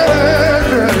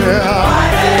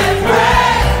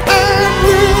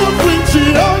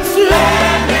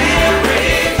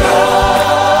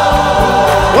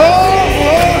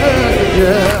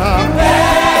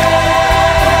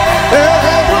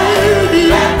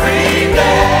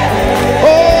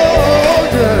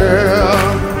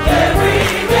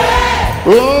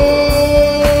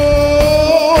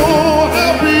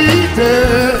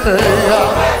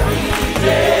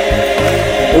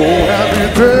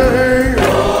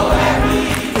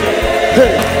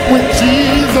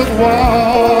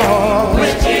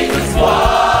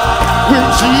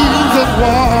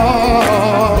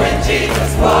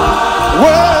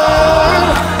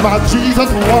 My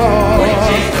Jesus walked.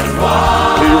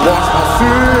 He washed my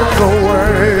sins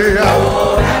away.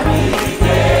 Oh, happy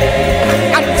day.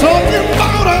 I'm talking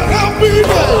about a happy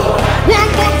day. One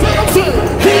more time, say,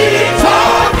 he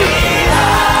taught me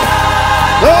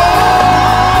how. Oh,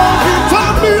 he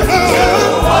taught me how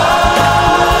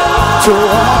to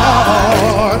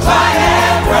walk. Fight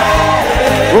and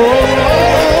pray. Oh,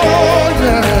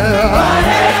 yeah. Fight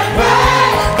and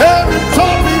pray. And he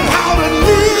taught me how to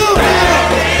live.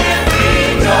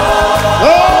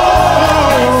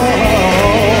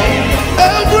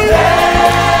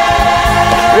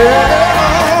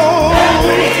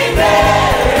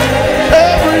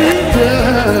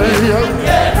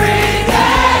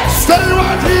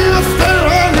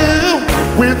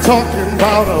 Talking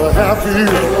about a happy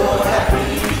day.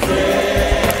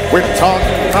 We're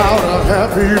talking about a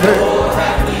happy day.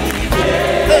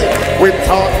 We're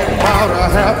talking about a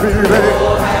happy day.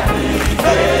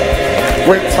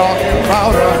 We're talking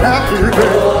about a happy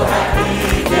day.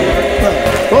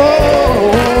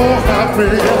 Oh,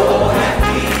 happy.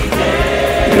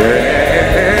 Yeah,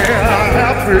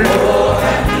 happy.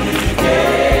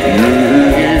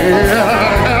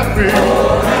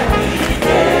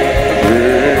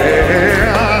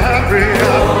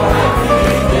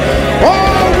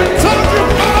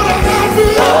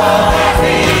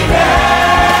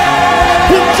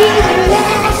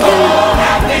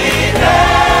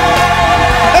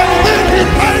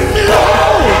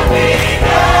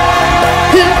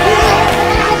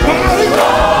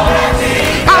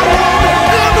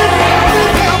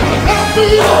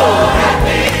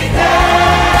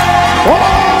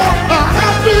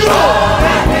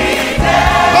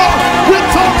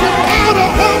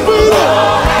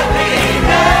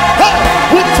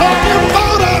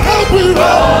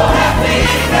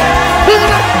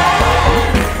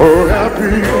 Oh,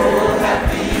 happy,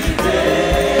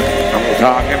 I'm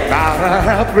talking about a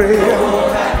happy day.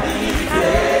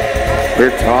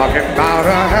 We're talking about a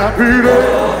happy day.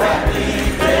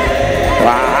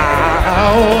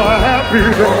 Wow, a happy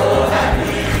day.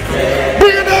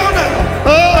 Bring it down now.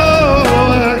 Oh,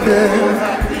 again.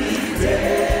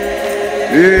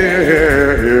 Yeah,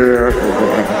 yeah.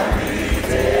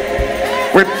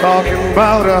 We're talking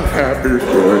about a happy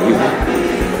day.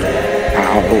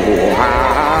 Oh, wow.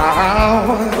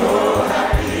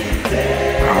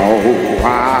 Oh,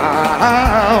 wow.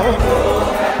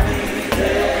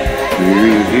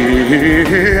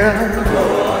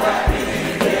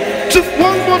 Just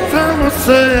one more time I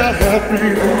say a happy.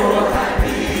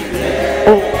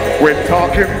 Oh, we're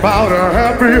talking about a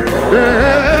happy.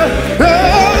 Yeah,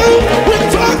 yeah. We're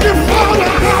talking about a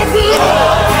happy.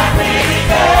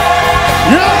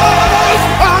 Yes,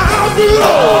 a happy.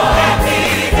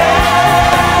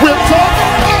 We're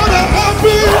talking about a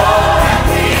happy.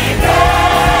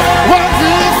 What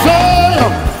you say?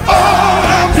 Oh,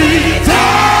 happy day.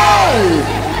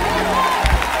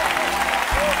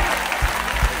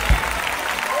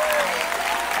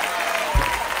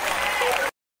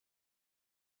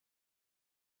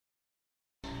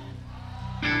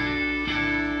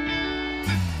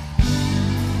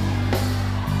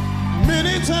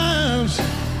 Many times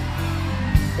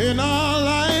in our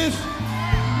life,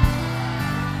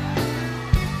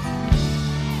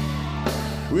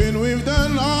 when we've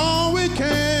done all we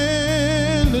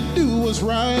can to do what's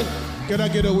right, can I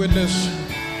get a witness?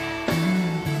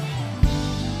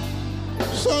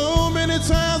 So many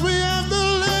times we have to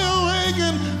lay awake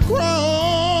and cry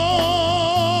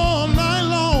all night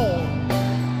long.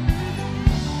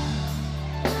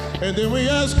 And then we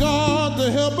ask God to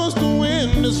help us to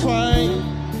win this fight.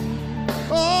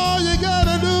 All you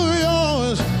gotta do is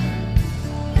yours.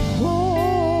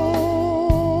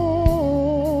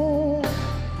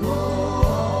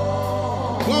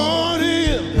 God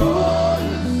is. God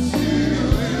is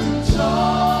still in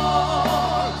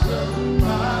charge of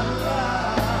my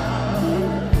life.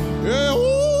 Yeah,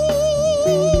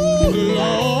 ooh,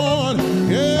 Lord,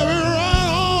 yeah, we run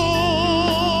on.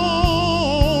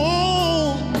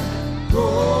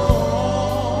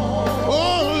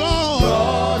 Oh, Lord.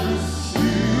 God is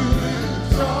still in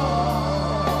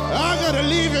charge. I gotta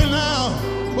leave you now,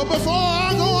 but before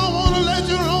I go, I wanna let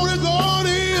you know that God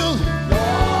is.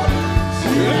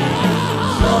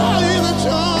 God is in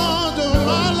charge of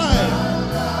my life.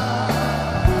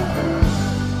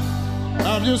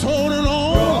 I'm just holding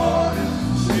on.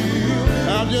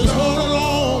 I'm just holding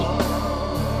on.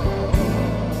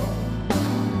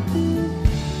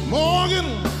 Morgan,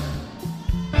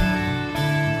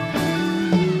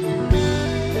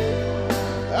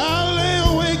 I lay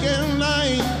awake at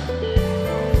night.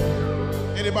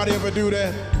 Anybody ever do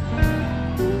that?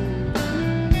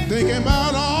 Thinking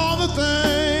about all the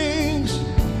things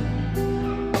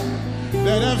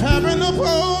that have happened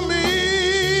upon me.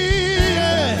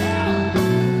 Yeah.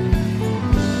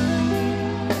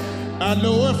 I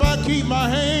know if I keep my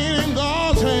hand in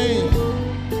God's hand,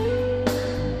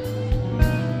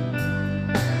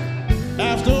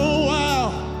 after a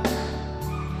while,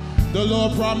 the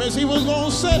Lord promised He was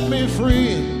gonna set me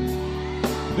free.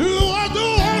 Do what I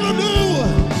wanna do.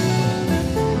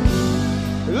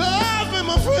 Laugh in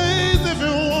my face if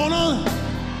you wanna.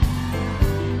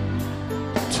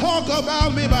 Talk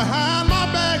about me behind my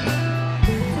back.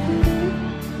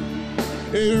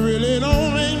 It really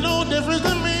don't make no difference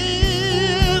to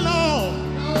me, no.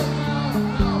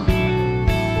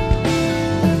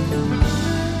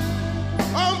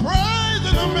 I'm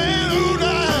praising the man who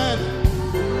died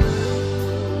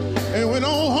and went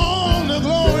on home to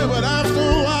glory, but after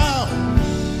a while,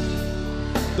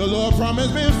 the Lord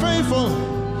promised me faithful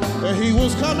that He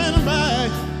was coming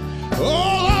back.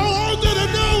 All I want you to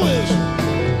do is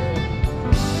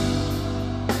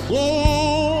go on.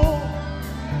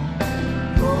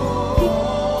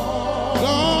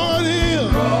 God is.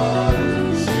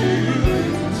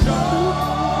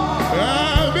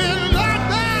 I've been knocked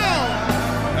down.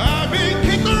 I've been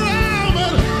kicked around,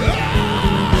 but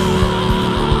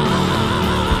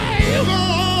you go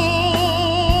on.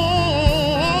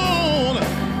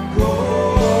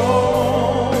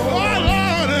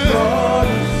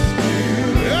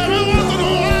 Every once in a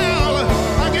while,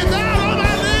 I get down on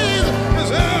my knees and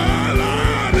say,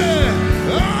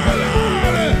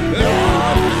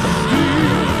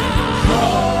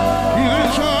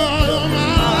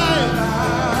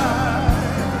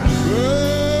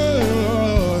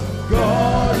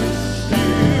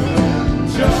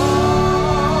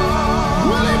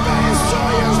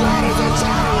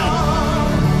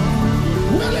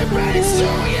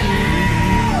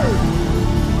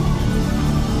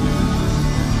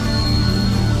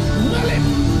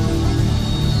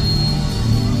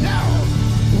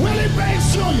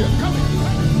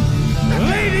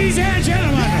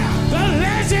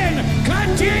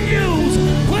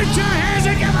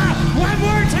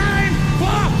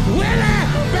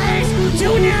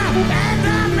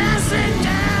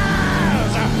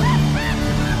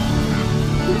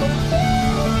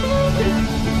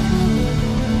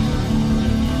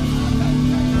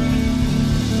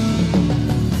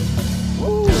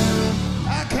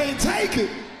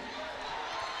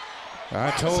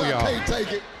 I told y'all. Can't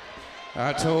take it.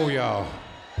 I told y'all.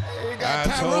 I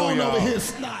told told y'all. over here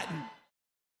snotting.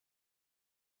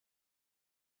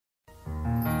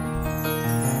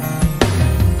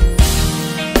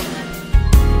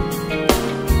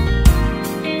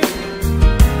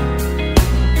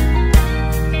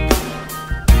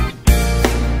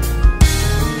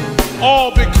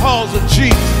 All because of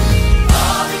Jesus.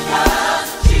 All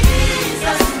because of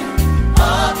Jesus.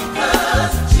 All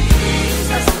because of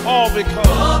Jesus. All because.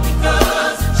 All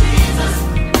because of Jesus.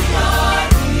 We are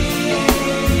here.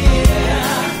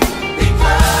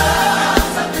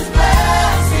 Because of His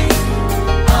blessings.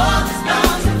 All His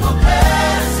bountiful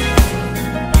blessings.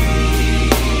 We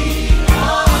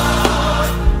are.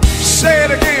 Say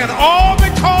it again. All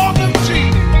because of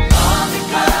Jesus. All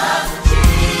because of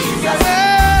Jesus.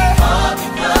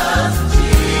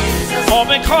 All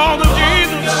because of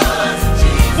Jesus,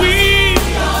 we,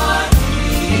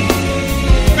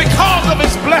 because of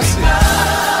His blessings,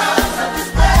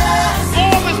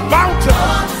 all His bountiful,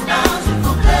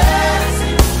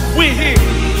 we're here.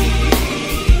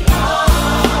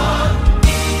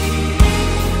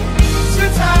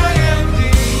 Since I am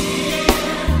here,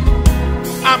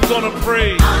 I'm gonna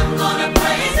praise.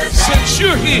 Since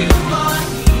you're here,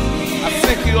 I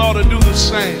think you ought to do the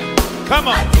same. Come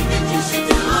on.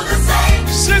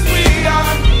 Since we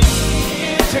are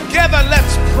together,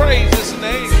 let's praise His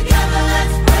name.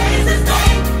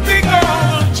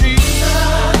 Because of Jesus,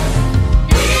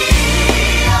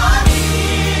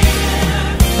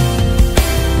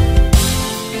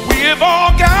 we have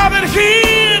all gathered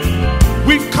here.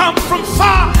 We've come from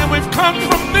far and we've come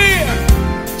from near,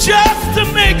 just to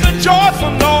make a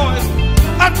joyful noise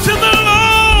unto the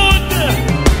Lord.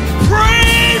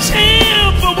 Praise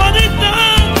Him for what He's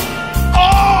done.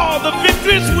 All the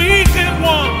victories we have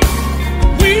won,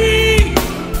 we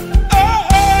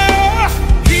are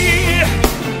here.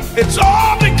 It's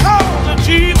all because of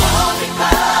Jesus.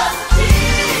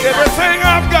 Everything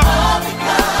I've got,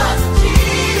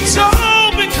 it's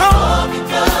all because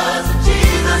of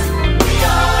Jesus. We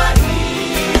are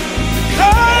here.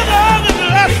 God of His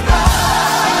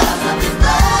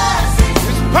blessings,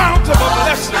 His bountiful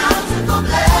blessings.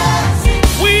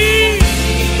 We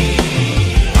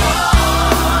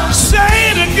say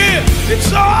it again.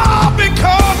 It's all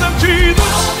because of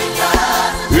Jesus.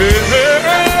 Yeah.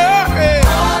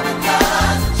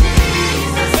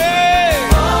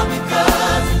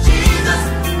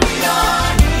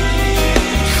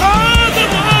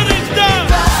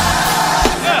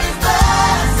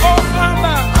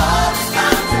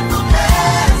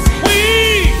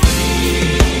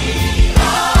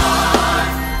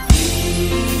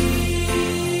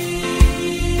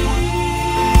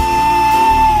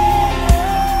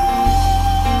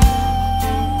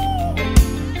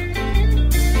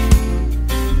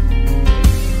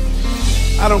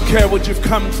 I don't care what you've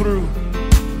come through.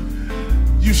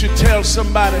 You should tell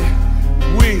somebody,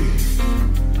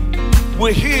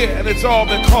 we're here and it's all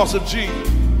because of Jesus.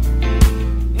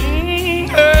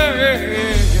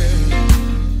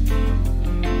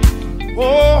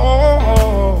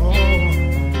 Oh,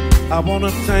 I want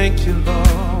to thank you,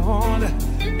 Lord.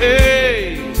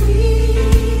 Hey.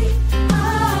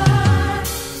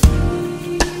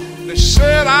 They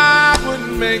said I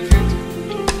wouldn't make it.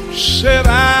 Said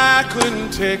I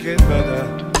couldn't take it, but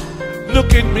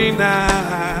look at me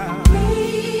now.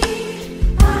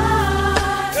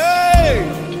 Hey.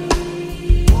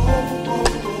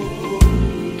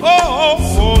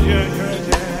 Oh, yeah.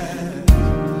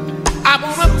 I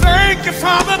want to thank you,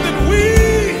 Father, that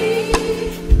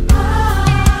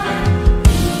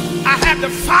I had to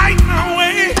fight my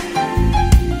way,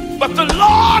 but the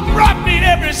Lord brought me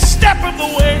every step of the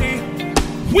way.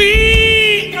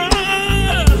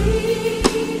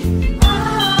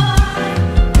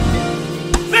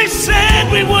 They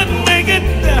said we wouldn't make it,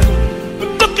 but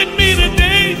look at me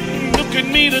today. Look at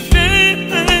me today.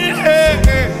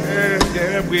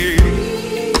 Yeah,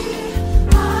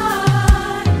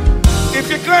 if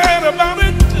you're glad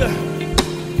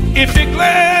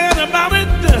about it,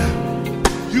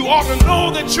 you ought to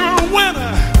know that you're a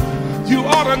winner. You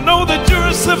ought to know that you're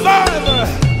a survivor.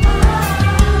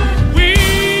 We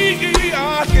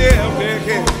are here,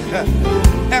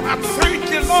 and I thank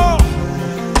you, Lord.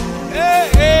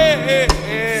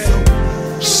 Hey.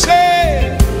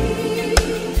 Say,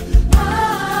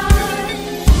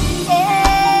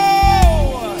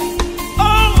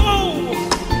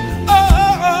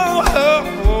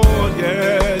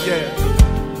 yeah.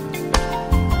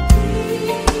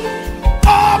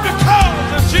 All because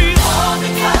of Jesus. All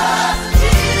because of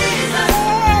Jesus.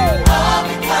 All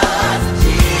because of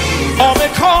Jesus. All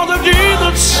because of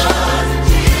Jesus.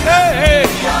 Hey.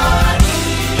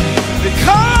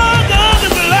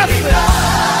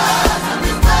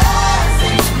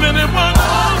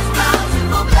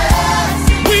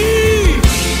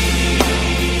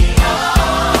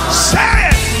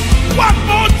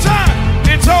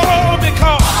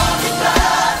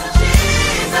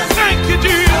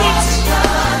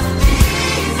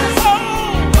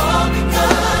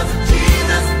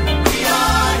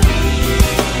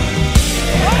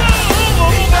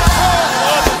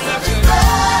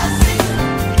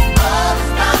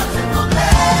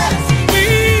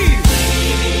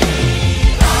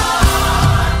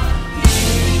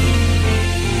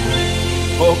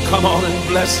 Come on and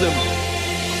bless him.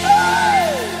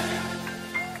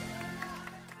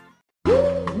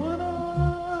 One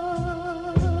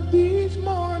of these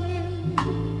mornings,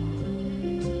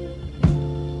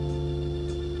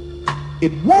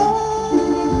 it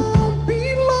won't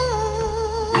be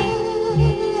long.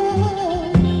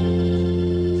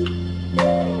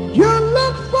 You'll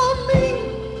look for me,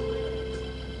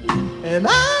 and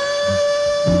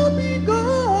I'll be gone.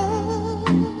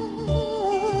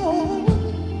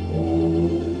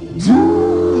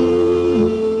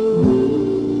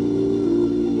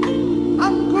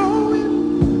 I'm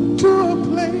going to a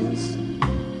place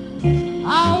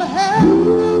I'll have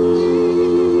nothing,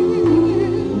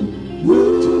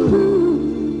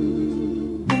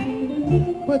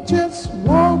 but just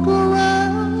walk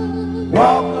around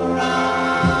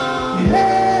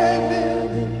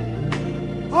heaven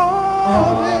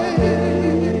all day.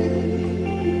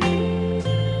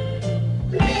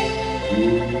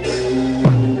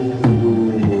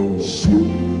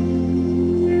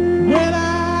 When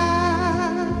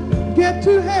I get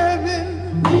to heaven,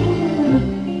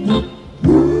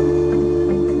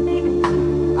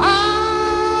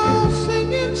 I'll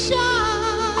sing and shout.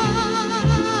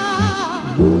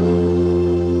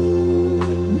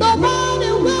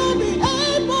 Nobody will be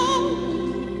able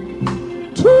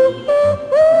to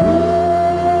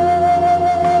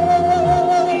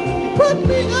put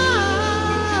me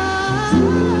out.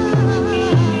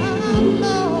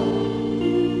 No.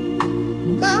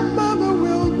 My mother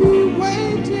will be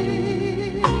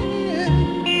waiting,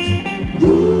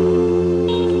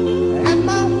 and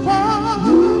my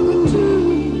father too.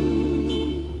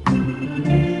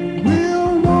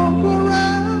 We'll walk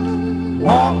around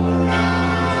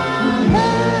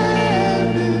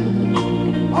heaven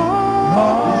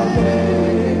all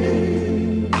day.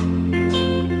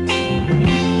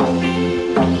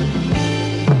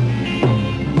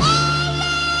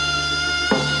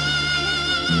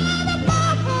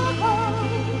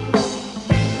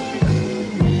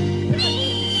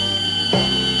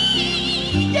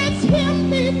 Just hear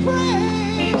me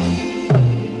pray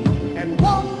and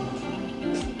walk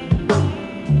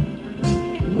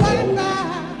right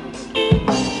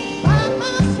by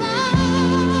my side.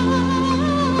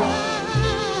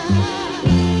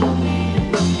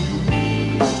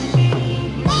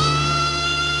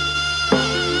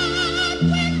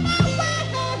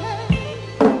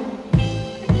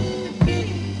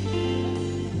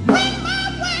 When my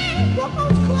way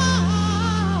was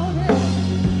clouded,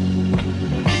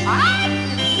 I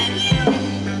need you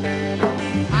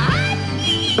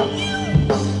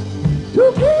to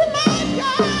be my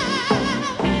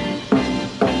guide.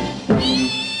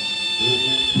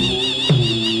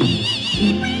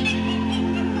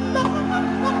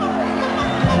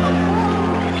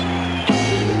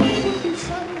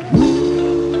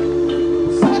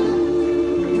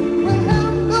 Will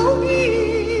have no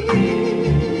end.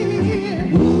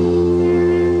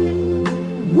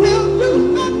 We'll do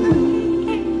nothing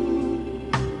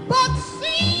but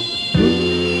sing.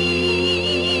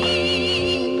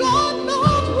 God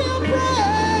knows we'll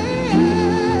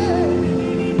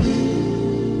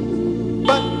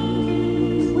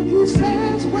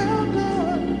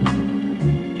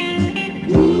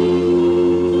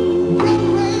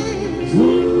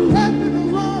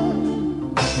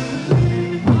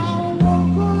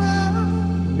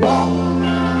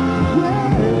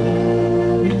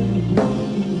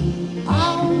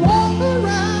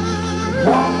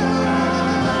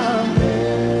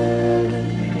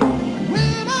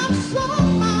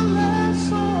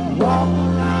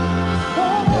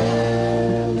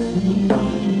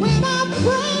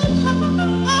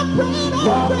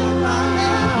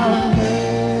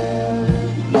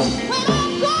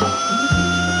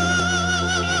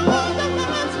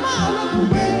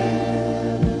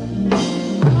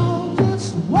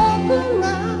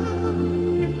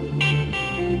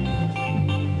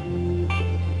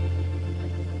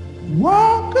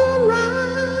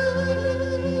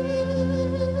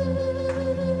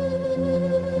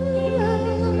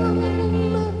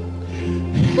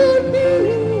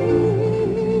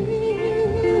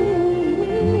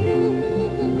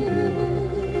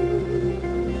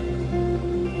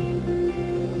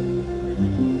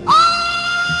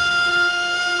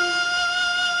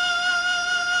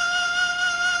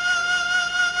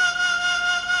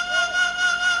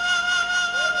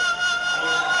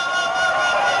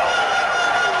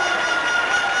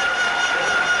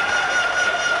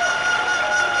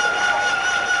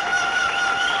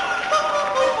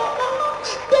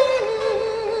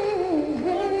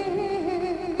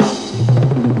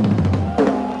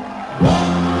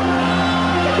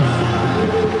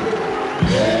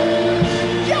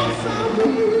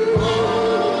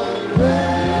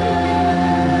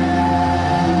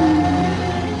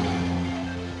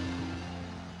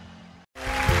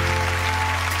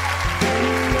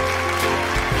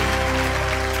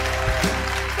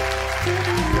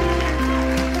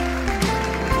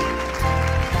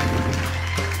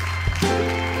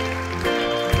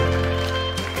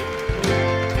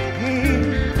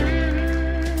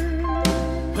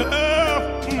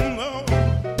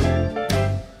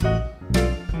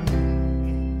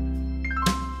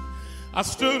I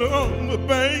stood on the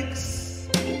banks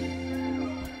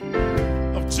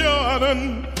of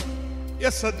Jordan.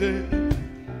 Yes, I did.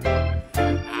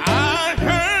 I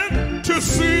had to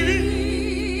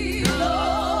see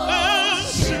the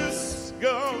ships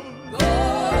go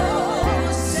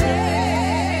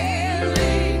sailing.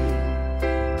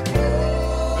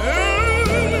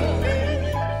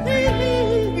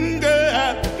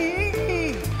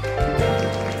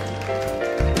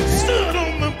 Stood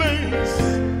on the banks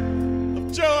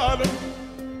of Jordan.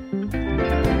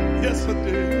 Yes, I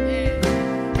did.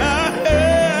 I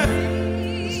had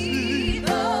to see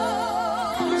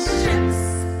those ships.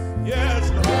 Yes,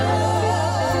 Lord.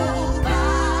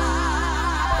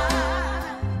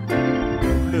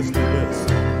 Listen to this.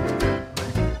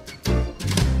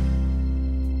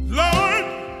 Lord,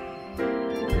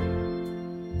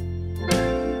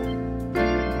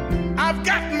 I've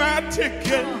got my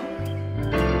ticket.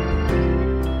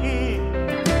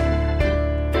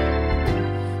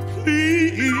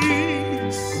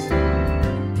 Please,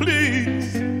 please,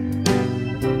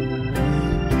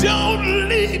 don't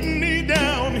leave me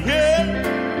down here.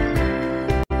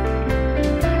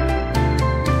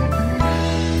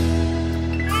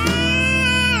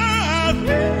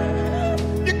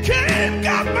 You came,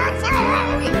 got my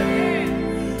father,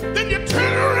 then you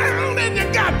turn around and you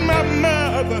got my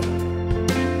mother.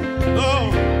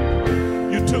 Oh,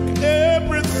 you took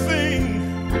everything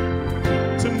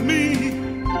to me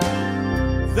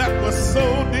that was so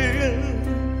dear,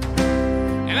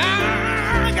 and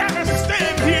I gotta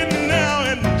stand here now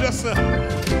and just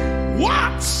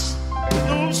watch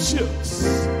those ships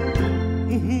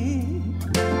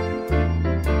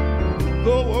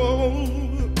go over.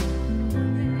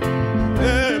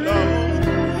 Yeah, Lord,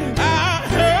 I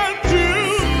had to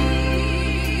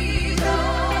see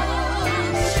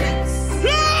those ships go.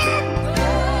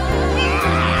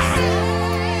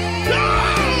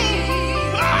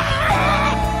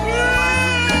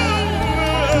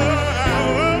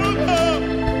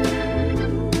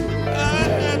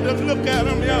 Look at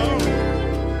them, y'all.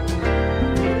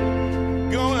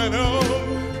 Going on.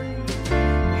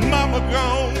 Mama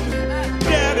gone.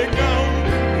 Daddy gone.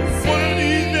 One of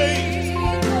these days,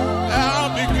 I'll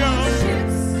be gone.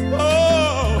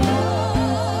 Oh.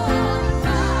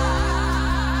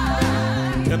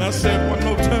 Can I say it one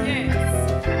more time?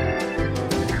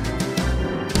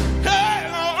 Hey,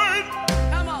 Lord.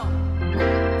 Come on.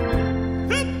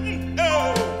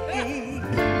 Oh.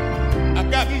 I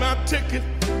got my ticket.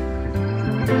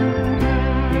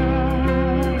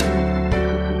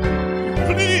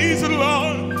 Please,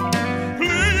 Lord,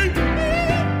 please,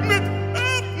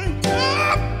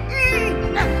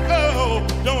 oh,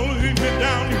 don't leave me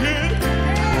down here.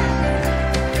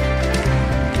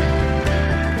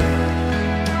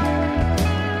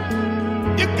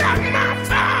 You got my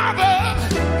father,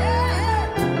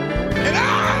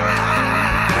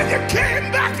 and you came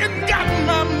back and got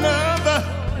my mother.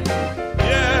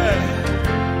 Yeah.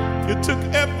 You took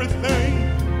everything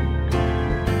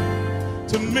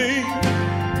to me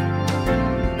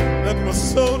that was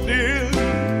so dear.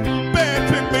 Band,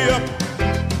 pick me up.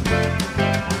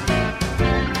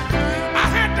 I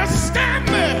had to stand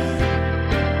there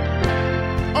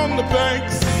on the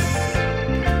banks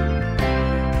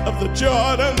of the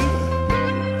Jordan.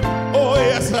 Oh,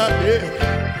 yes, I did.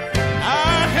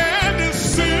 I had to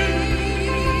see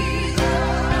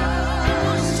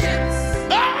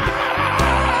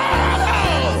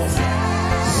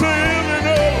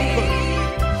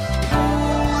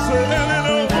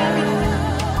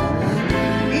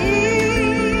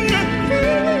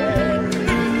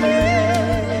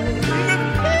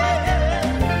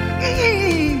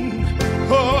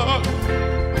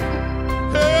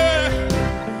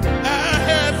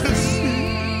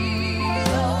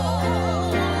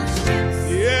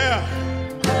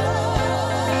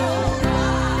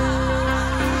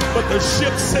the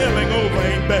ship sailing over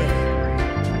ain't bad.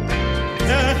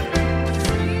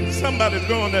 Somebody's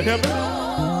going to heaven.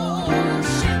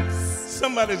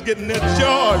 Somebody's getting their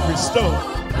joy restored.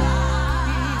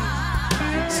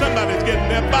 Somebody's getting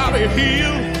their body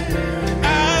healed. I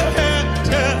had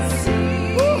to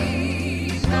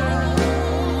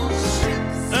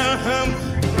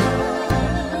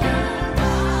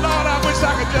Lord, I wish I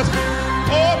could just,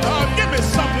 oh Lord, give me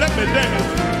something, let me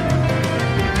dance.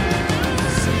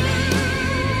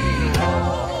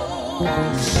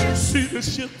 See the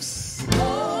ships go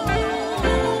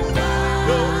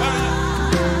by.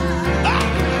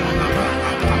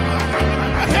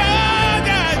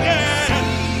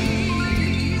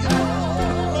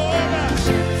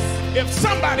 If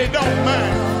somebody don't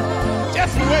mind,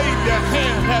 just wave your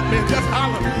hand at me, just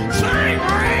holler, Train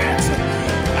Ranch.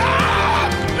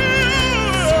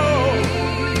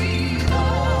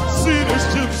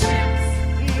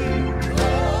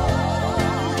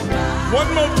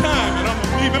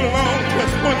 leave it alone.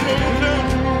 Just one more time.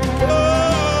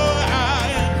 Oh,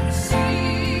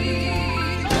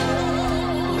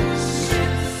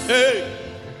 hey.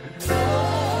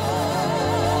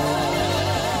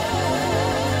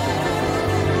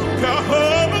 Got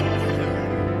home.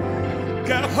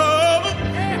 Got home.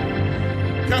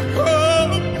 Got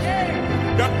home.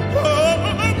 Got home.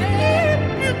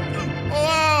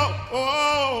 Oh,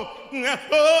 oh, oh.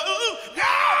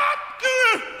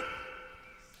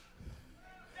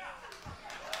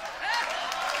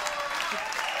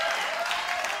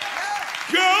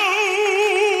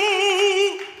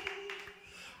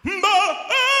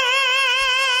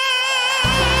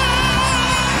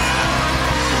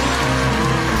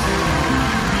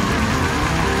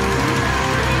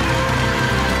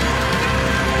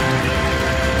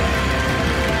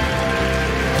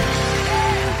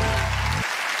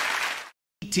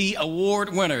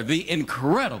 Award winner, the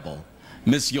incredible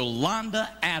Miss Yolanda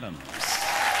Adams.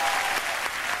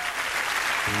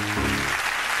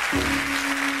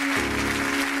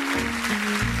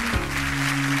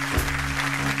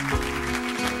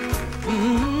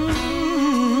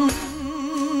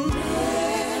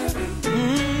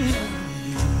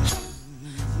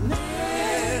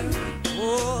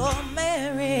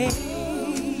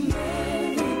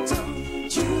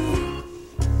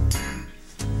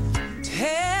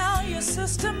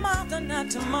 Sister Martha not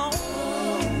to moan.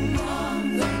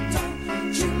 Martha,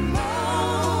 don't you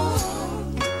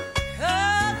moan.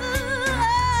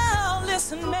 Oh,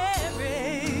 listen,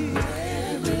 Mary.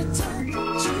 Mary, don't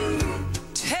you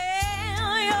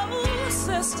tell your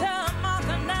sister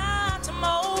Martha not to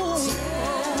moan.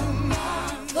 Tell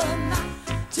Martha not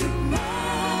to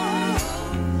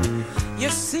moan. You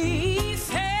see,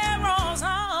 Pharaoh's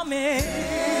army.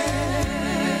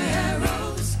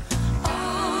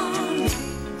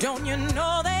 Don't you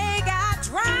know they got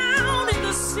drowned in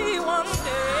the sea one day?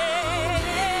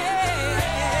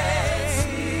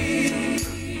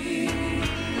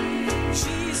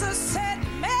 Jesus said,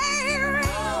 Mary,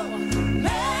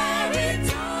 Mary,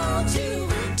 don't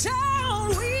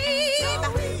weep.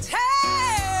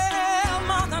 Tell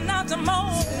Martha not to moan.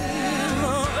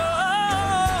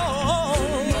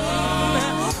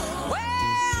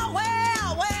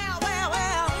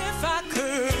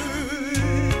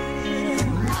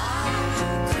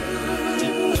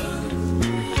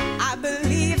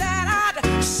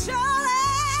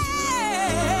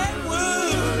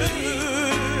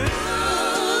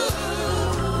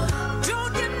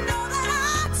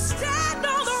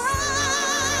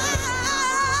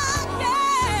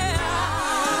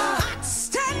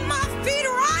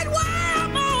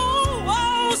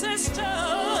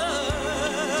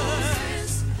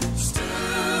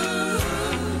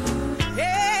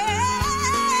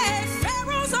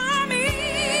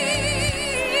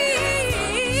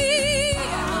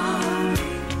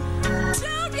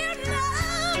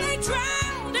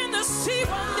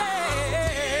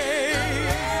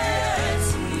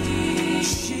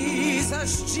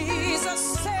 Jesus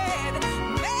said,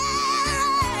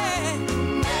 Mary,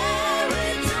 Mary,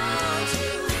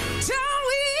 don't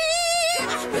weep.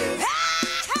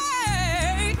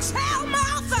 Hey, tell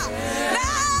Martha,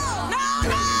 no,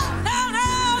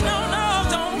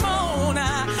 don't moan.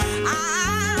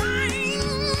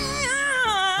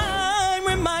 I'm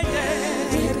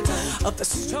reminded of the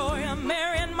story of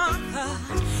Mary and Martha.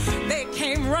 They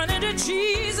came running to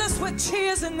Jesus with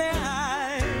tears in their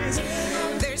eyes.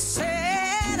 They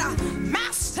said,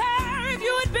 Master, if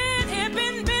you had been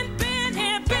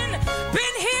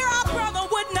here, our brother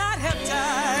would not have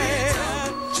died.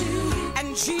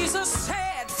 And Jesus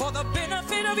said, for the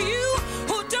benefit of you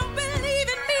who don't believe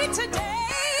in me today,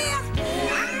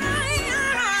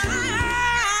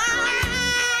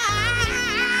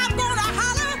 I'm gonna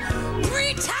holler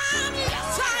 3 times,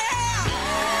 yes I am.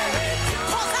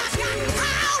 'Cause I've got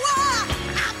power.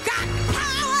 I've got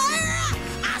power.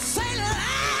 I say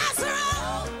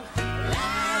Lazarus,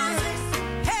 Lazarus,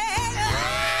 hey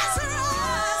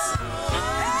Lazarus,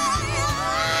 hey,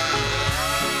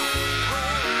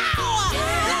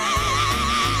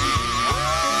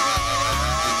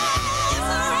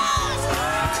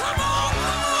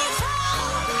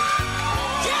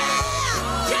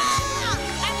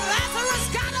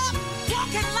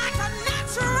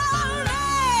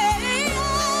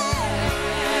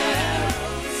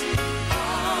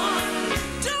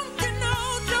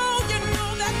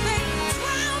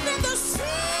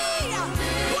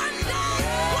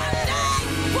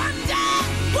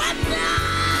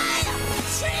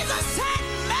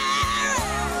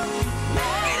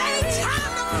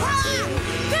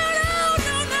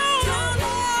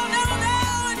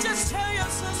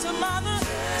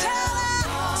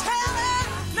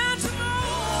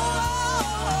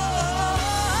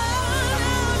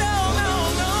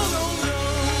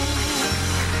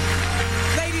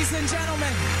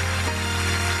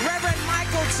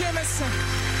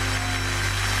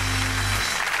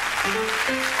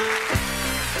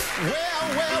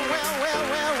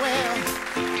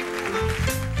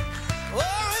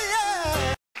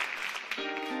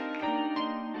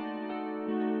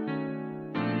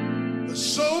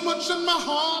 my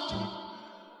heart,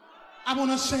 I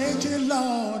want to say to you,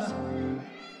 Lord,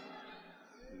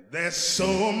 there's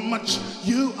so much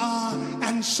you are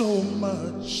and so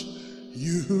much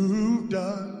you've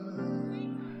done.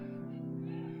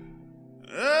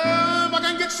 If I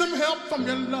can get some help from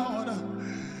you, Lord,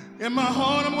 in my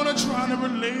heart I'm going to try to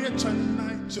relay it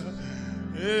tonight.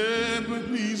 But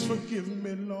please forgive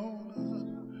me, Lord,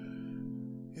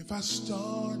 if I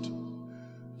start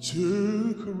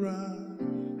to cry.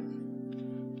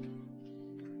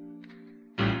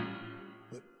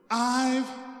 But I've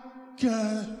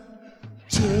got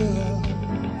to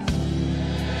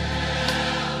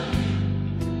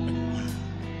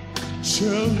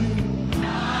tell you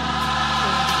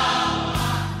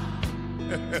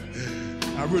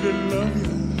I really love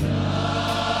you.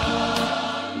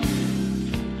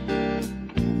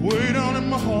 Way down in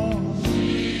my heart.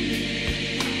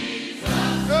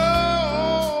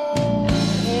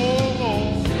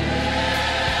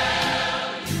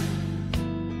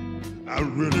 I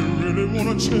really, really want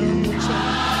to tell you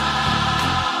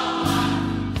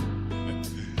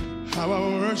how I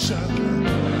worship you.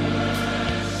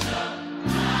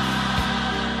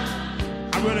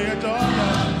 I really adore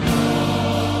you.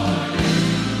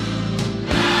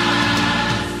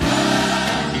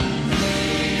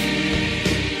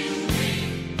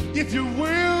 If you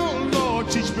will, Lord,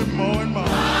 teach me more and more.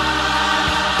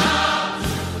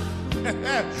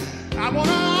 I want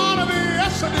to honor thee,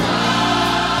 yes I do.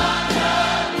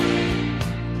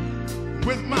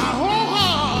 With my whole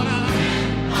heart.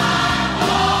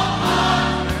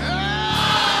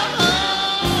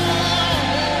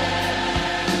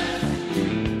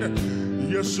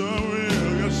 Yes, I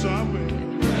will. Yes, I will.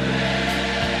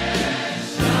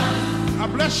 I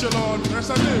bless you, Lord. Yes,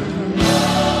 I do.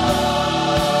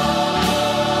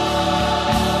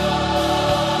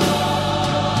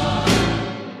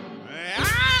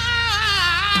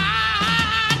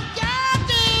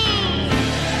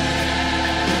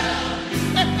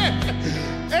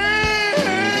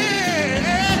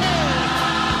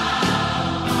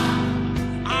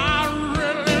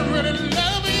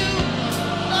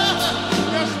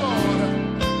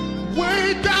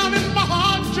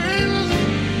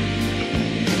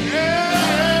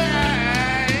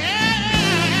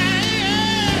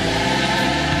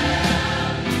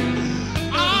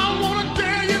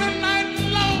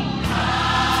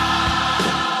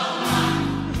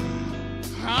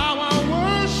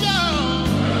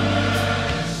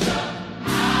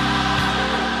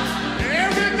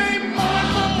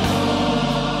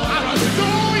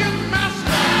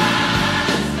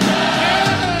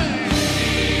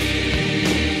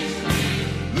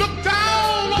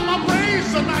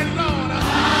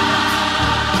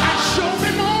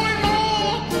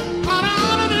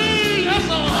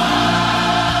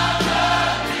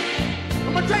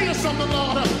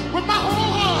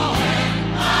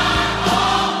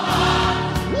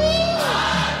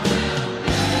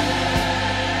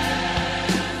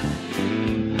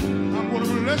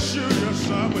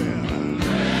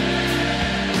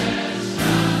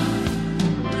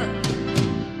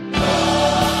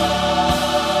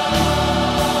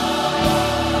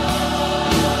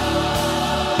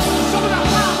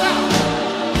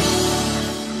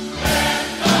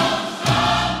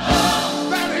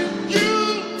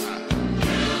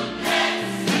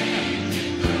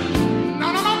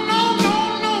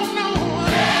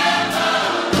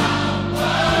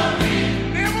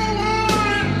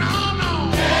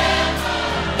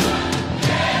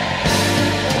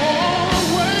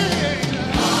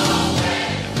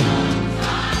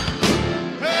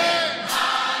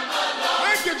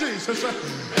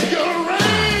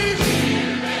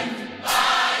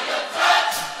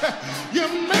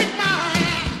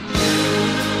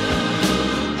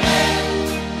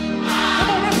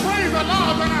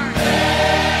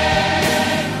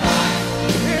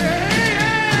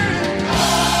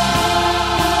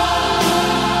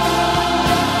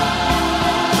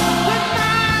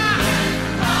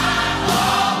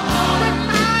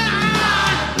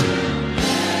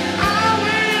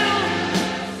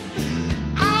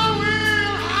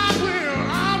 I will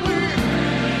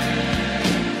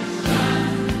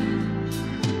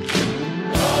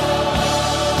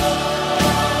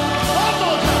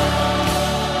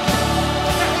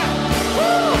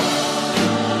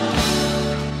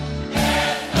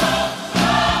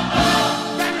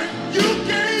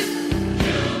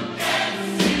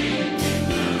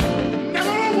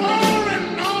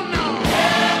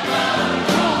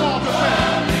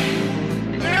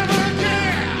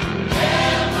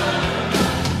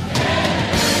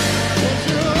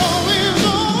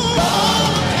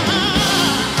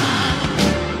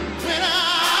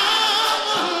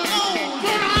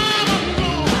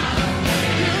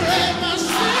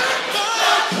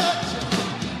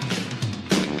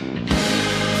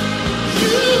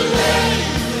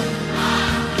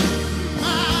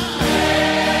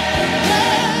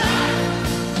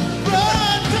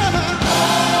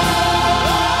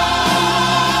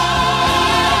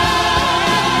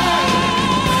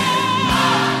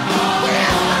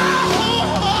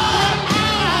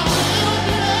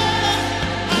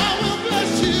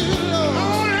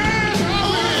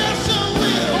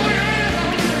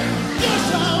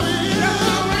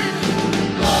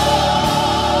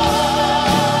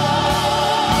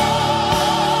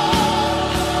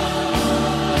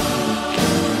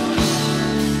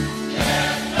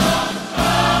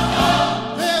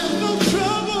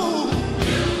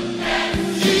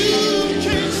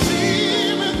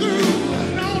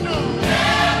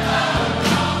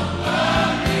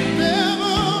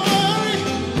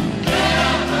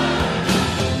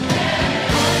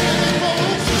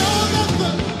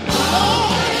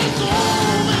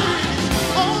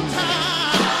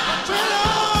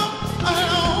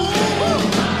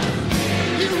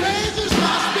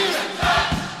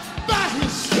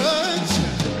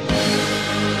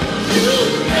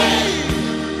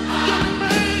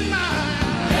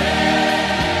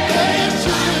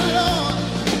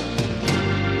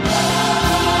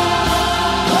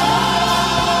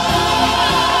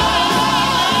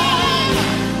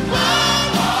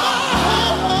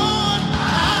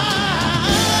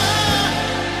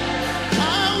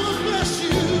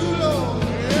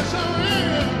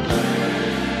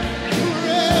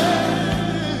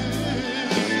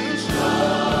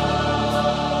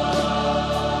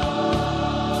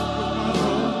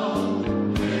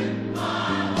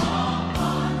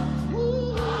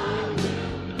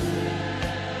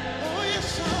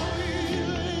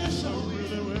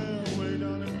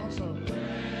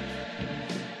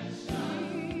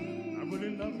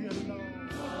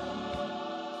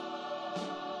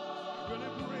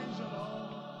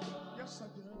Yes, I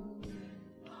do.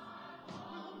 With my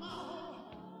whole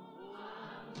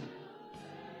heart,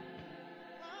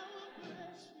 I will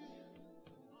bless you.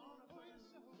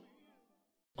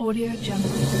 Audio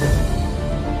Jungle.